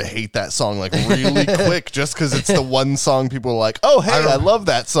I started to hate that song, like, really quick, just because it's the one song people are like, oh, hey, I love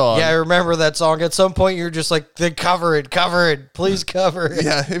that song. Yeah, I remember that song. At some point, you're just like, then cover it, please cover it.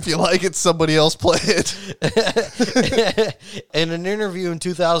 Yeah, if you like it, somebody else play it. In an interview in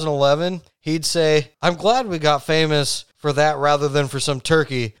 2011, he'd say, I'm glad we got famous for that rather than for some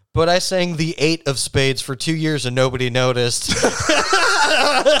turkey, but I sang the 8 of Spades for 2 years and nobody noticed. The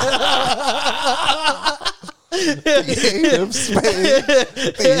 8 of Spades.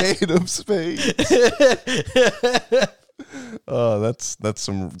 The 8 of Spades. Oh, that's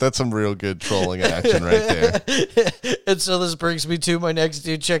some real good trolling action right there. And so this brings me to my next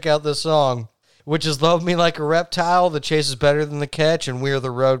dude. Check out this song, which is Love Me Like a Reptile, The Chase is Better Than the Catch, and We're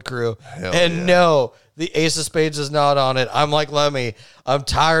the Road Crew. Hell and yeah. no, the Ace of Spades is not on it. I'm like Lemmy. I'm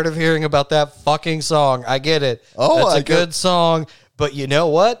tired of hearing about that fucking song. I get it. Oh, That's a good song. But you know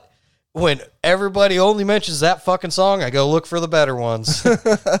what? When everybody only mentions that fucking song, I go look for the better ones.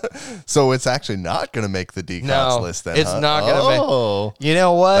 So it's actually not going to make the decoms list then, it's not going to make. You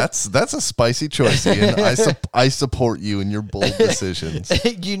know what? That's a spicy choice, Ian. I support you in your bold decisions.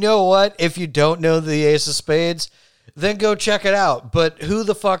 You know what? If you don't know the Ace of Spades, then go check it out. But who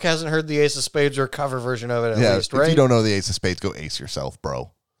the fuck hasn't heard the Ace of Spades or a cover version of it at least, right? If you don't know the Ace of Spades, go ace yourself, bro.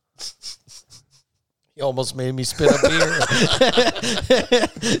 You almost made me spit a beer.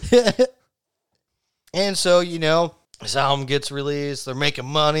 And so, this album gets released. They're making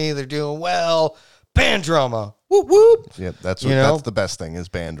money. They're doing well. Band drama. Whoop, whoop. Yep, that's the best thing is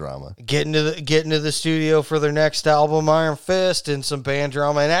band drama. Get into the studio for their next album, Iron Fist, and some band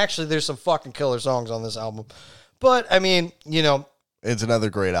drama. And actually, there's some fucking killer songs on this album. But, I mean, it's another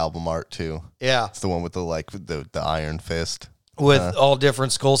great album art, too. Yeah. It's the one with the Iron Fist. With all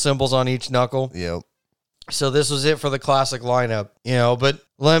different skull symbols on each knuckle. Yep. So this was it for the classic lineup, but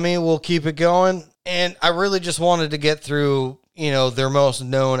Lemmy will keep it going. And I really just wanted to get through, their most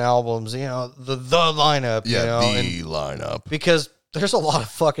known albums, the lineup, the lineup. Because there's a lot of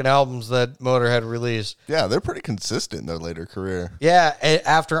fucking albums that Motorhead released. Yeah, they're pretty consistent in their later career. Yeah,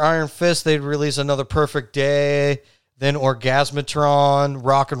 after Iron Fist, they'd release Another Perfect Day, then Orgasmatron,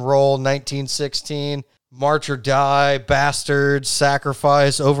 Rock and Roll, 1916, March or Die, Bastards,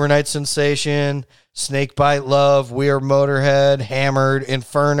 Sacrifice, Overnight Sensation, Snakebite Love, We Are Motorhead, Hammered,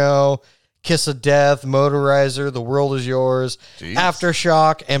 Inferno, Kiss of Death, Motorizer, The World Is Yours, Jeez.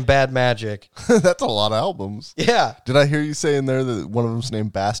 Aftershock, and Bad Magic. That's a lot of albums. Yeah. Did I hear you say in there that one of them's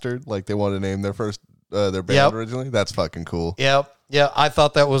named Bastard? Like they want to name their first their band originally? That's fucking cool. Yep. Yeah, I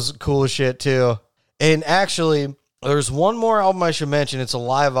thought that was cool as shit too. And actually, there's one more album I should mention. It's a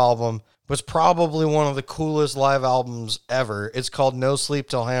live album, but it's probably one of the coolest live albums ever. It's called No Sleep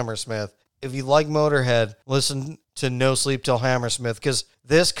Till Hammersmith. If you like Motorhead, listen to No Sleep Till Hammersmith, because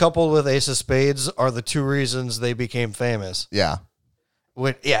this coupled with Ace of Spades are the two reasons they became famous. Yeah.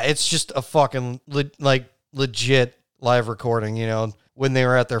 It's just a fucking legit live recording, when they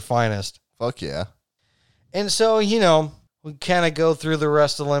were at their finest. Fuck yeah. And so, we kind of go through the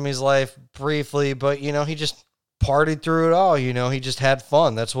rest of Lemmy's life briefly, but, he just partied through it all. He just had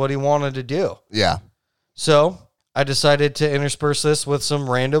fun. That's what he wanted to do. Yeah. So I decided to intersperse this with some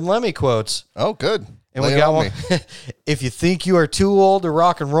random Lemmy quotes. Oh, good. And we got one. If you think you are too old to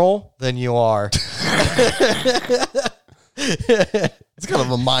rock and roll, then you are. It's kind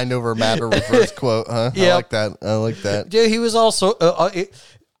of a mind over matter reverse quote, huh? Yep. I like that. Dude, he was also...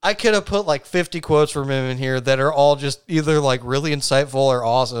 I could have put like 50 quotes from him in here that are all just either like really insightful or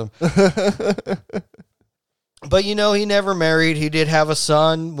awesome. But, he never married. He did have a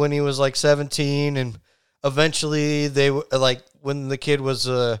son when he was like 17. And eventually they like when the kid was,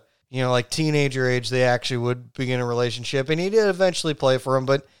 like teenager age, they actually would begin a relationship. And he did eventually play for him,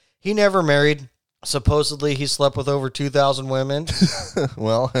 but he never married. Supposedly he slept with over 2,000 women.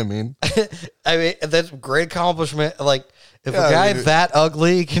 Well, I mean, that's a great accomplishment. Like, if a guy that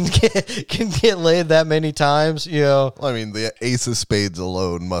ugly can get laid that many times, I mean, the Ace of Spades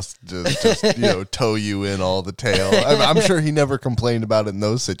alone must just tow you in all the tail. I'm sure he never complained about it in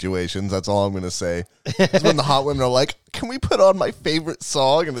those situations. That's all I'm going to say. It's when the hot women are like, can we put on my favorite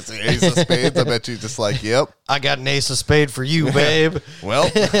song? And it's Ace of Spades. I bet you just like, yep. I got an Ace of Spade for you, babe. Well,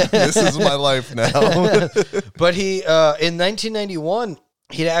 this is my life now. But he, in 1991,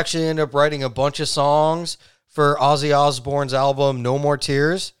 he'd actually end up writing a bunch of songs for Ozzy Osbourne's album, No More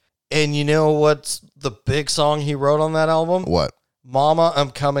Tears. And you know what's the big song he wrote on that album? What? Mama, I'm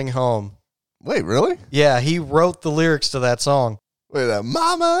Coming Home. Wait, really? Yeah, he wrote the lyrics to that song. Wait,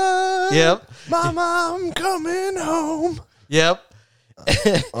 Mama. Yep. Mama, I'm coming home. Yep.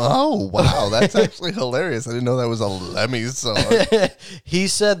 Oh, wow. That's actually hilarious. I didn't know that was a Lemmy song. He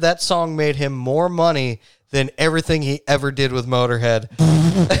said that song made him more money than everything he ever did with Motorhead.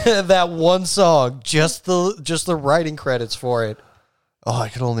 That one song, just the writing credits for it. Oh, I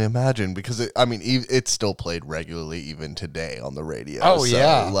can only imagine because it's still played regularly even today on the radio. Oh, so,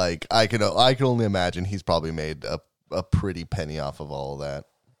 yeah. Like I can only imagine he's probably made a pretty penny off of all of that.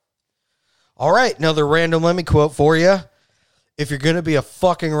 All right, another random Lemmy quote for you. If you're going to be a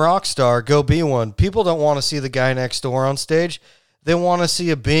fucking rock star, go be one. People don't want to see the guy next door on stage. They want to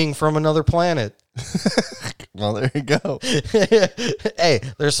see a being from another planet. Well, there you go. Hey,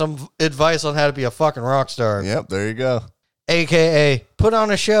 there's some advice on how to be a fucking rock star. Yep, there you go. AKA, put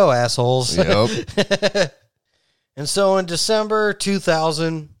on a show, assholes. Yep. And so in December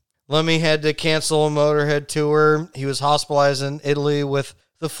 2000, Lemmy had to cancel a Motorhead tour. He was hospitalized in Italy with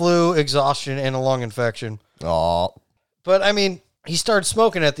the flu, exhaustion, and a lung infection. Aw. But, he started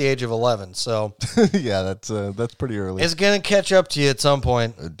smoking at the age of 11, so... Yeah, that's pretty early. It's going to catch up to you at some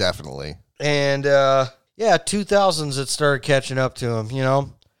point. Definitely. And, 2000s, it started catching up to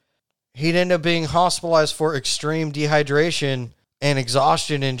him, He'd end up being hospitalized for extreme dehydration and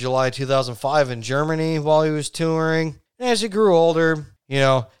exhaustion in July 2005 in Germany while he was touring. And as he grew older,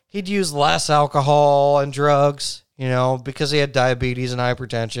 he'd use less alcohol and drugs, because he had diabetes and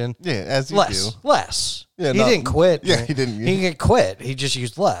hypertension. Yeah, as you do. Less. Yeah, he didn't quit. Yeah, he didn't. He didn't quit. He just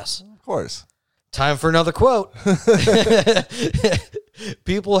used less. Of course. Time for another quote.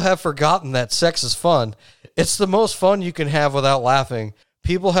 People have forgotten that sex is fun. It's the most fun you can have without laughing.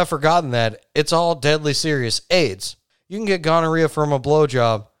 People have forgotten that. It's all deadly serious. AIDS. You can get gonorrhea from a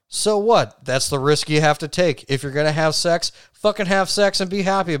blowjob. So what? That's the risk you have to take. If you're going to have sex, fucking have sex and be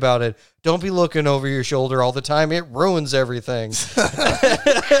happy about it. Don't be looking over your shoulder all the time. It ruins everything.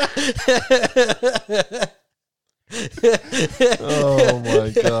 Oh my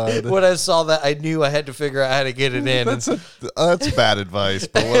God. When I saw that, I knew I had to figure out how to get it in. That's bad advice,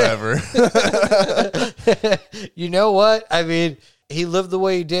 but whatever. You know what? He lived the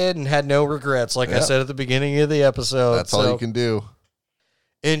way he did and had no regrets, like I said at the beginning of the episode. That's all you can do.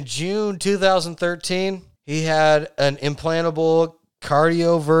 In June 2013, he had an implantable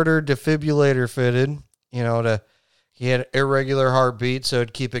cardioverter defibrillator fitted, he had irregular heartbeat, so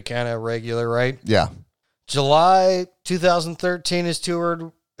it'd keep it kind of regular, right? Yeah. July 2013, his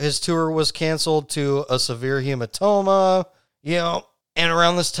tour was canceled to a severe hematoma, and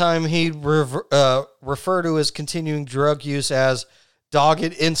around this time, he'd refer to his continuing drug use as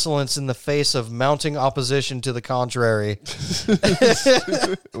dogged insolence in the face of mounting opposition to the contrary.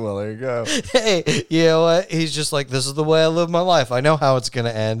 Well, there you go. Hey, you know what? He's just like, this is the way I live my life. I know how it's going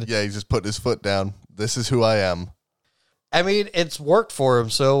to end. Yeah, he's just putting his foot down. This is who I am. I mean, it's worked for him,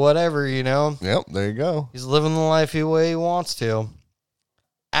 so whatever, you know. Yep, there you go. He's living the life the way he wants to.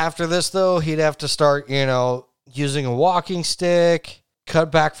 After this, though, he'd have to start, you know, using a walking stick, cut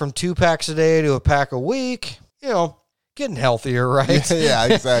back from 2 packs a day to a pack a week, you know, getting healthier, right? Yeah,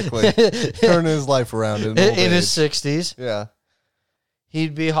 exactly. Turning his life around in his 60s. Yeah.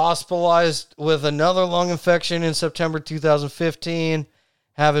 He'd be hospitalized with another lung infection in September 2015,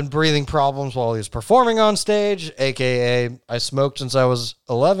 having breathing problems while he was performing on stage, a.k.a. I smoked since I was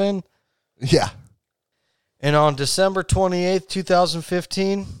 11. Yeah. And on December 28th,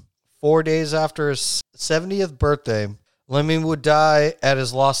 2015, 4 days after his 70th birthday, Lemmy would die at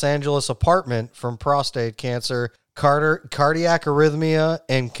his Los Angeles apartment from prostate cancer, cardiac arrhythmia,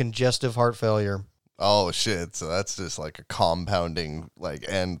 and congestive heart failure. Oh, shit. So that's just like a compounding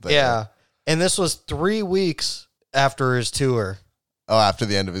end there. Yeah. And this was 3 weeks after his tour. Oh, after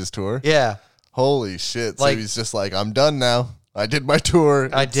the end of his tour? Yeah. Holy shit. So Like- he's just like, I'm done now. I did my tour.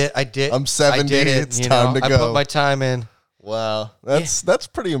 I did. I'm 70. I did it, It's you time know? to I go. put my time in. Wow. That's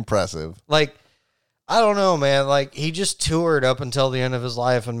pretty impressive. Like, I don't know, man. Like, he just toured up until the end of his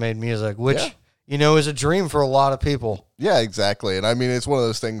life and made music, which, Yeah. you know, is a dream for a lot of people. Yeah, exactly. And I mean, it's one of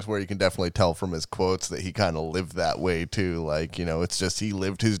those things where you can definitely tell from his quotes that he kind of lived that way too. Like, you know, it's just he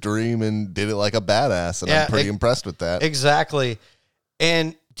lived his dream and did it like a badass. And Yeah, I'm pretty impressed with that. Exactly.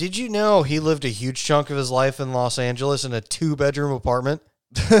 And did you know he lived a huge chunk of his life in Los Angeles in a 2-bedroom apartment?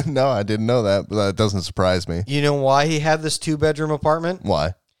 No, I didn't know that, but that doesn't surprise me. You know why he had this 2-bedroom apartment?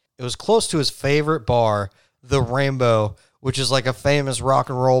 Why? It was close to his favorite bar, the Rainbow, which is like a famous rock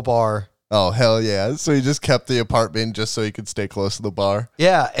and roll bar. Oh, hell yeah. So he just kept the apartment just so he could stay close to the bar?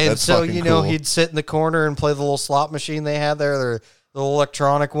 Yeah, and That's so, fucking you know, cool. he'd sit in the corner and play the little slot machine they had there, the little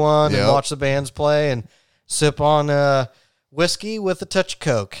electronic one, and Yep. watch the bands play and sip on whiskey with a touch of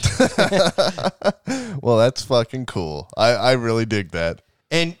Coke. Well, that's fucking cool. I really dig that.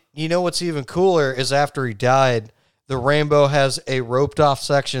 And you know what's even cooler is after he died, the Rainbow has a roped off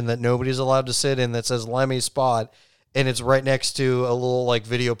section that nobody's allowed to sit in that says Lemmy's Spot, and it's right next to a little like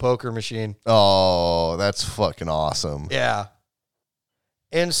video poker machine. Oh, that's fucking awesome. Yeah.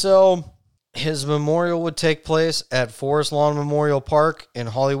 And so his memorial would take place at Forest Lawn Memorial Park in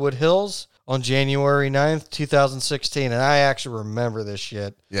Hollywood Hills on January 9th, 2016. And I actually remember this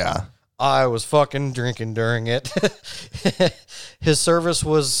shit. Yeah. I was fucking drinking during it. His service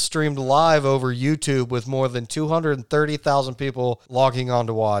was streamed live over YouTube with more than 230,000 people logging on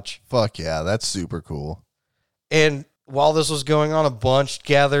to watch. Fuck yeah. That's super cool. And while this was going on, a bunch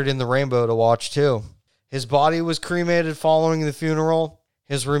gathered in the Rainbow to watch too. His body was cremated following the funeral.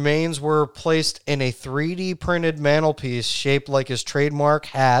 His remains were placed in a 3D printed mantelpiece shaped like his trademark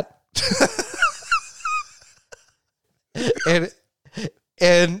hat.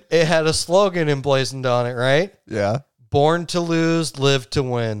 And it had a slogan emblazoned on it, right? Yeah. Born to lose, live to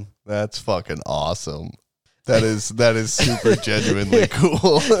win. That's fucking awesome. That is super genuinely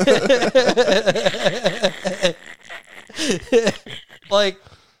cool. Like,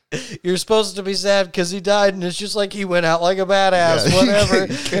 you're supposed to be sad because he died, and it's just like he went out like a badass, Yeah, whatever.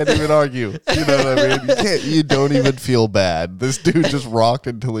 You can't even argue. You know what I mean? You don't even feel bad. This dude just rocked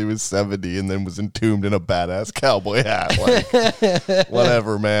until he was 70 and then was entombed in a badass cowboy hat. Like,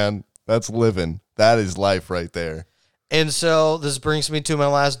 whatever, man. That's living. That is life right there. And so this brings me to my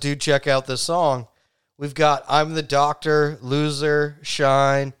last dude. Check out this song. We've got I'm the Doctor, Loser,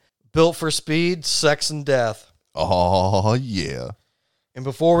 Shine, Built for Speed, Sex and Death. Oh, yeah. And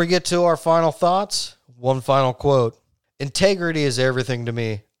before we get to our final thoughts, one final quote. Integrity is everything to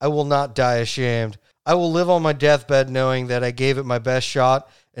me. I will not die ashamed. I will live on my deathbed knowing that I gave it my best shot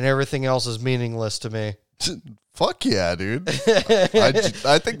and everything else is meaningless to me. Fuck yeah, dude.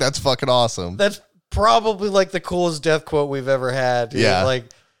 I think that's fucking awesome. That's probably like the coolest death quote we've ever had. Dude. Yeah. Like,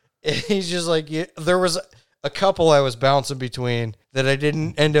 he's just like, there was a couple I was bouncing between that I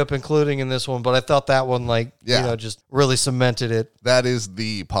didn't end up including in this one, but I thought that one, like, Yeah. you know, just really cemented it. That is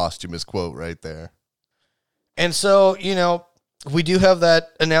the posthumous quote right there. And so, you know, we do have that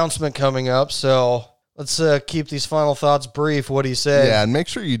announcement coming up, so let's keep these final thoughts brief. What do you say? Yeah, and make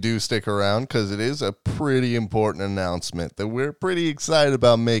sure you do stick around because it is a pretty important announcement that we're pretty excited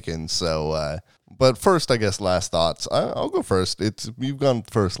about making. So, but first, I guess last thoughts. I'll go first. You've gone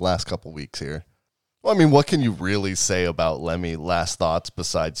first last couple weeks here. Well, I mean, what can you really say about Lemmy last thoughts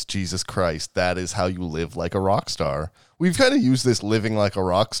besides Jesus Christ? That is how you live like a rock star. We've kind of used this living like a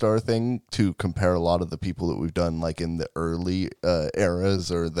rock star thing to compare a lot of the people that we've done like in the early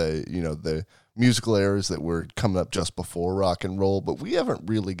eras or the musical eras that were coming up just before rock and roll. But we haven't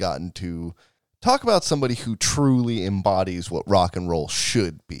really gotten to talk about somebody who truly embodies what rock and roll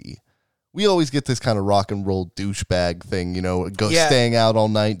should be. We always get this kind of rock and roll douchebag thing, staying out all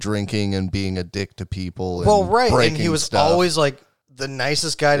night drinking and being a dick to people. Well, right. breaking And he was stuff. always like the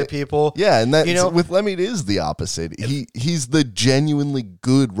nicest guy to people. Yeah, and that with Lemmy it is the opposite. He's the genuinely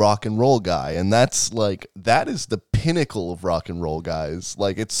good rock and roll guy, and that is the pinnacle of rock and roll guys.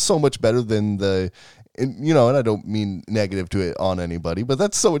 Like, it's so much better than and I don't mean negative to it on anybody, but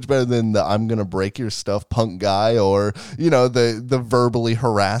that's so much better than the I'm gonna break your stuff punk guy or the verbally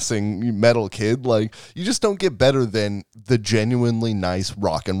harassing metal kid. Like, you just don't get better than the genuinely nice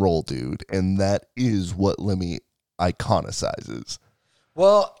rock and roll dude, and that is what Lemmy iconicizes.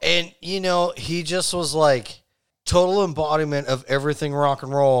 Well, and he just was like total embodiment of everything rock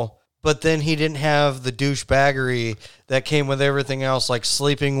and roll. But then he didn't have the douchebaggery that came with everything else, like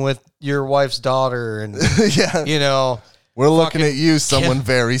sleeping with your wife's daughter and, yeah. We're looking at you, someone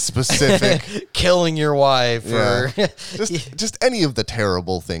very specific. Killing your wife. Yeah. Or just any of the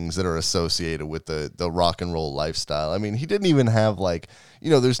terrible things that are associated with the rock and roll lifestyle. I mean, he didn't even have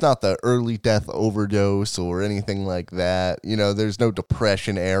there's not the early death overdose or anything like that. There's no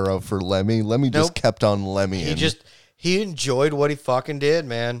depression era for Lemmy. Lemmy just kept on Lemmying. He enjoyed what he fucking did,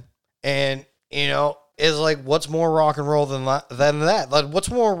 man. And, it's like, what's more rock and roll than that? Like,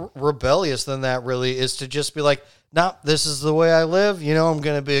 what's more rebellious than that, really, is to just be like, nah, this is the way I live. I'm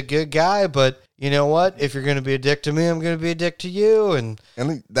going to be a good guy, but you know what? If you're going to be a dick to me, I'm going to be a dick to you. And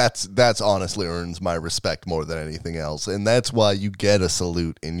that's honestly earns my respect more than anything else. And that's why you get a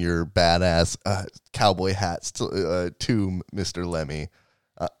salute in your badass cowboy hats to Mr. Lemmy.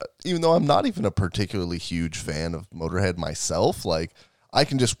 Even though I'm not even a particularly huge fan of Motorhead myself, like, I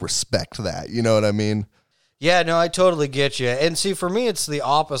can just respect that. You know what I mean? Yeah, no, I totally get you. And see, for me, it's the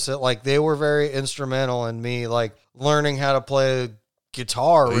opposite. Like, they were very instrumental in me, like, learning how to play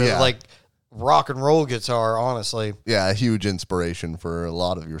guitar, really, like rock and roll guitar, honestly. Yeah, a huge inspiration for a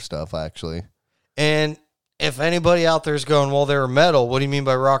lot of your stuff, actually. And if anybody out there is going, well, they're metal, what do you mean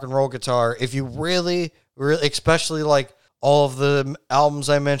by rock and roll guitar? If you really, especially like all of the albums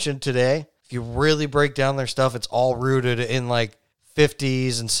I mentioned today, if you really break down their stuff, it's all rooted in like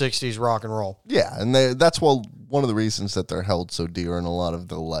 50s and 60s rock and roll. Yeah, and that's one of the reasons that they're held so dear in a lot of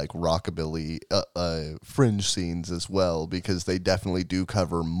the like rockabilly fringe scenes as well, because they definitely do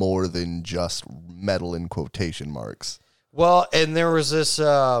cover more than just metal in quotation marks. Well, and there was this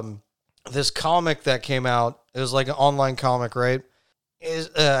this comic that came out. It was like an online comic, right?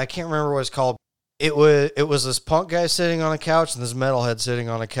 I can't remember what it's called. It was this punk guy sitting on a couch and this metalhead sitting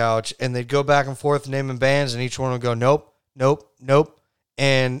on a couch, and they'd go back and forth naming bands, and each one would go, nope.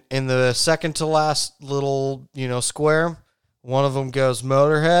 And in the second to last little, square, one of them goes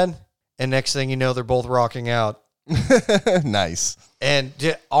Motorhead, and next thing you know, they're both rocking out. Nice. And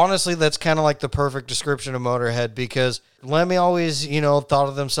honestly, that's kind of like the perfect description of Motorhead, because Lemmy always, thought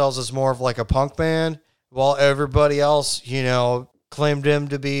of themselves as more of like a punk band, while everybody else, claimed him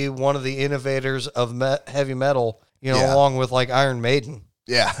to be one of the innovators of heavy metal, along with like Iron Maiden.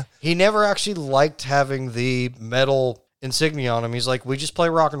 Yeah. He never actually liked having the metal insignia on him. He's like, we just play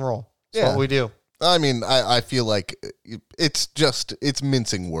rock and roll. That's what we do. I mean, I feel like it's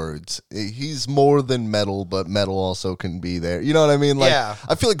mincing words. He's more than metal, but metal also can be there. You know what I mean? Like, yeah.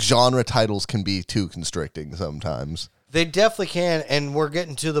 I feel like genre titles can be too constricting sometimes. They definitely can, and we're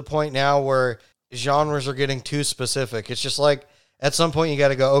getting to the point now where genres are getting too specific. It's just like, at some point, you got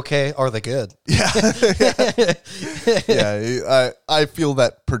to go, okay, are they good? Yeah. Yeah, I feel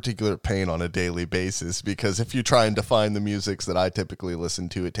that particular pain on a daily basis, because if you try and define the musics that I typically listen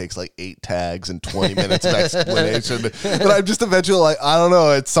to, it takes like 8 tags and 20 minutes of explanation. But I'm just eventually like, I don't know,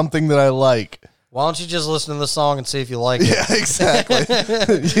 it's something that I like. Why don't you just listen to the song and see if you like it? Yeah, exactly.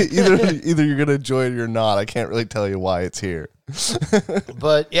 Either you're going to enjoy it or not. I can't really tell you why it's here.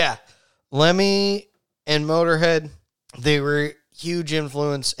 But yeah, Lemmy and Motorhead, they were huge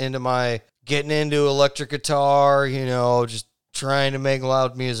influence into my getting into electric guitar, just trying to make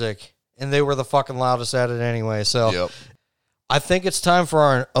loud music. And they were the fucking loudest at it anyway. So yep. I think it's time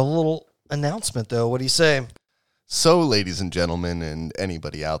for a little announcement, though. What do you say? So, ladies and gentlemen, and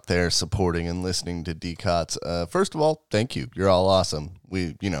anybody out there supporting and listening to DCOTS, first of all, thank you. You're all awesome.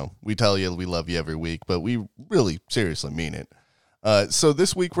 We tell you we love you every week, but we really seriously mean it. So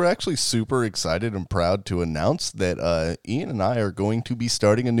this week, we're actually super excited and proud to announce that Ian and I are going to be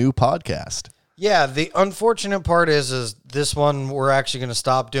starting a new podcast. Yeah, the unfortunate part is this one we're actually going to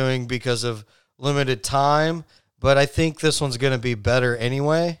stop doing because of limited time, but I think this one's going to be better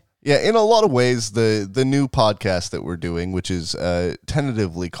anyway. Yeah, in a lot of ways, the new podcast that we're doing, which is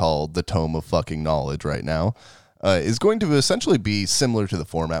tentatively called The Tome of Fucking Knowledge right now, is going to essentially be similar to the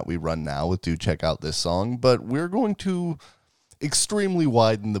format we run now with Do Check Out This Song, but we're going to extremely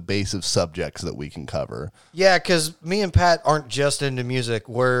widen the base of subjects that we can cover. Yeah, because me and Pat aren't just into music.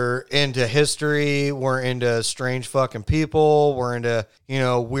 We're into history. We're into strange fucking people. We're into,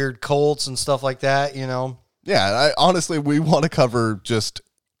 weird cults and stuff like that, Yeah, honestly, we want to cover just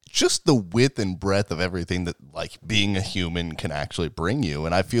the width and breadth of everything that, like, being a human can actually bring you.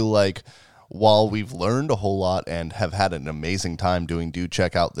 And I feel like while we've learned a whole lot and have had an amazing time doing Do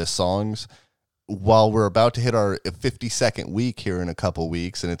Check Out This Songs, while we're about to hit our 52nd week here in a couple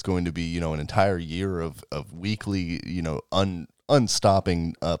weeks, and it's going to be, an entire year of weekly,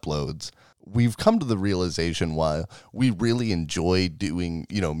 unstopping uploads, we've come to the realization while we really enjoy doing,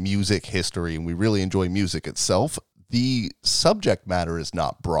 music history and we really enjoy music itself, the subject matter is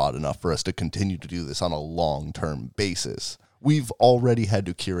not broad enough for us to continue to do this on a long-term basis. We've already had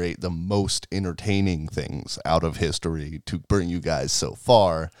to curate the most entertaining things out of history to bring you guys so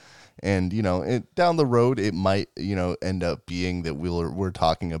far. And, down the road, it might, end up being that we're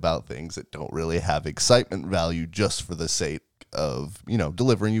talking about things that don't really have excitement value just for the sake of,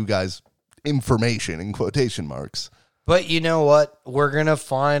 delivering you guys information in quotation marks. But you know what? We're going to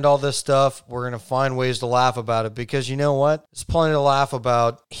find all this stuff. We're going to find ways to laugh about it because you know what? There's plenty to laugh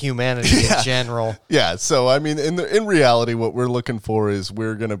about humanity in general. Yeah. So, I mean, in reality, what we're looking for is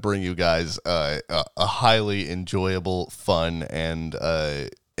we're going to bring you guys a highly enjoyable, fun, and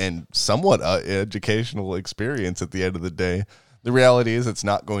somewhat educational experience at the end of the day. The reality is it's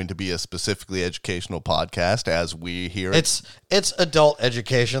not going to be a specifically educational podcast as we hear. It's adult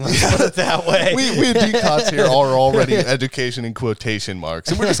education, let's put it that way. we DCOTs here are already education in quotation marks,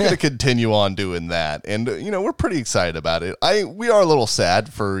 and we're just going to continue on doing that. And, we're pretty excited about it. We are a little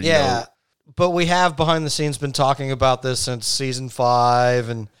sad for, but we have behind the scenes been talking about this since season 5,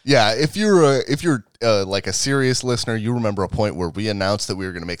 and yeah, if you're like a serious listener, you remember a point where we announced that we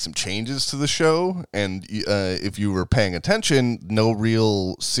were going to make some changes to the show, and if you were paying attention, no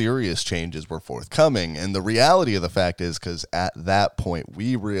real serious changes were forthcoming. And the reality of the fact is, because at that point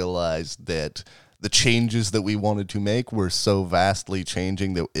we realized that the changes that we wanted to make were so vastly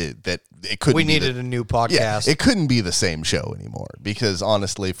changing that it couldn't. We needed a new podcast. Yeah, it couldn't be the same show anymore because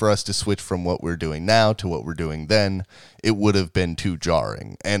honestly, for us to switch from what we're doing now to what we're doing then, it would have been too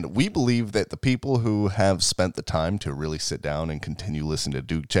jarring. And we believe that the people who have spent the time to really sit down and continue listening to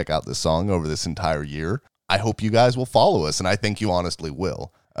Do Check Out This Song over this entire year, I hope you guys will follow us, and I think you honestly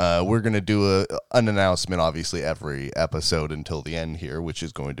will. We're going to do an announcement, obviously, every episode until the end here, which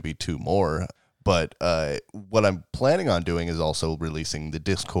is going to be 2 more. But what I'm planning on doing is also releasing the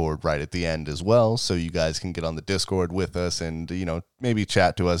Discord right at the end as well, so you guys can get on the Discord with us and, maybe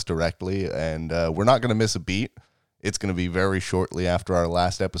chat to us directly. And we're not going to miss a beat. It's going to be very shortly after our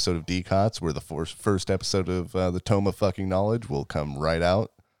last episode of DCOTs, where the first episode of The Tome of Fucking Knowledge will come right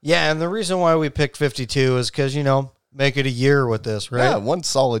out. Yeah, and the reason why we picked 52 is because, make it a year with this, right? Yeah, 1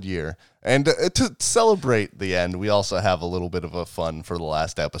 solid year. And to celebrate the end, we also have a little bit of a fun for the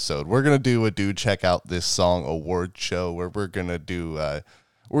last episode. We're going to do a Do Check Out This Song award show where we're going to do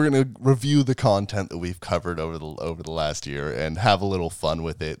we're going to review the content that we've covered over the last year and have a little fun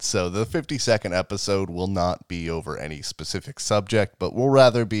with it. So the 52nd episode will not be over any specific subject, but will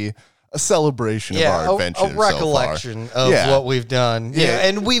rather be a celebration of our adventure. A recollection of what we've done. Yeah,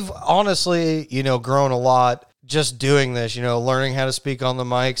 and we've honestly, grown a lot just doing this, learning how to speak on the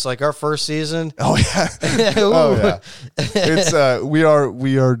mics, like our first season. Oh yeah. Oh yeah. It's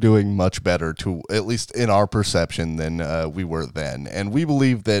we are doing much better, to at least in our perception, than we were then. And we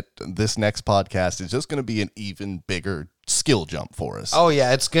believe that this next podcast is just going to be an even bigger skill jump for us. Oh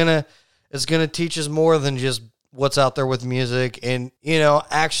yeah, it's going to teach us more than just what's out there with music, and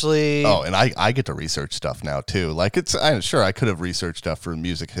actually. Oh, and I get to research stuff now too. Like I'm sure I could have researched stuff for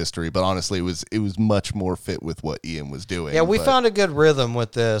music history, but honestly, it was much more fit with what Ian was doing. Yeah, we found a good rhythm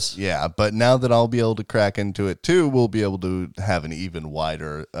with this. Yeah, but now that I'll be able to crack into it too, we'll be able to have an even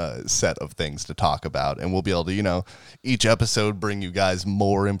wider set of things to talk about, and we'll be able to each episode bring you guys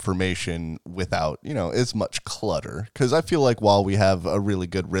more information without as much clutter. Because I feel like while we have a really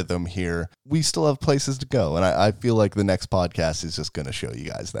good rhythm here, we still have places to go, and I feel like the next podcast is just going to show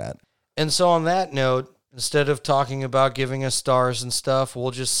you guys that. And so on that note, instead of talking about giving us stars and stuff, we'll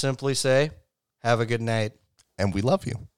just simply say, have a good night. And we love you.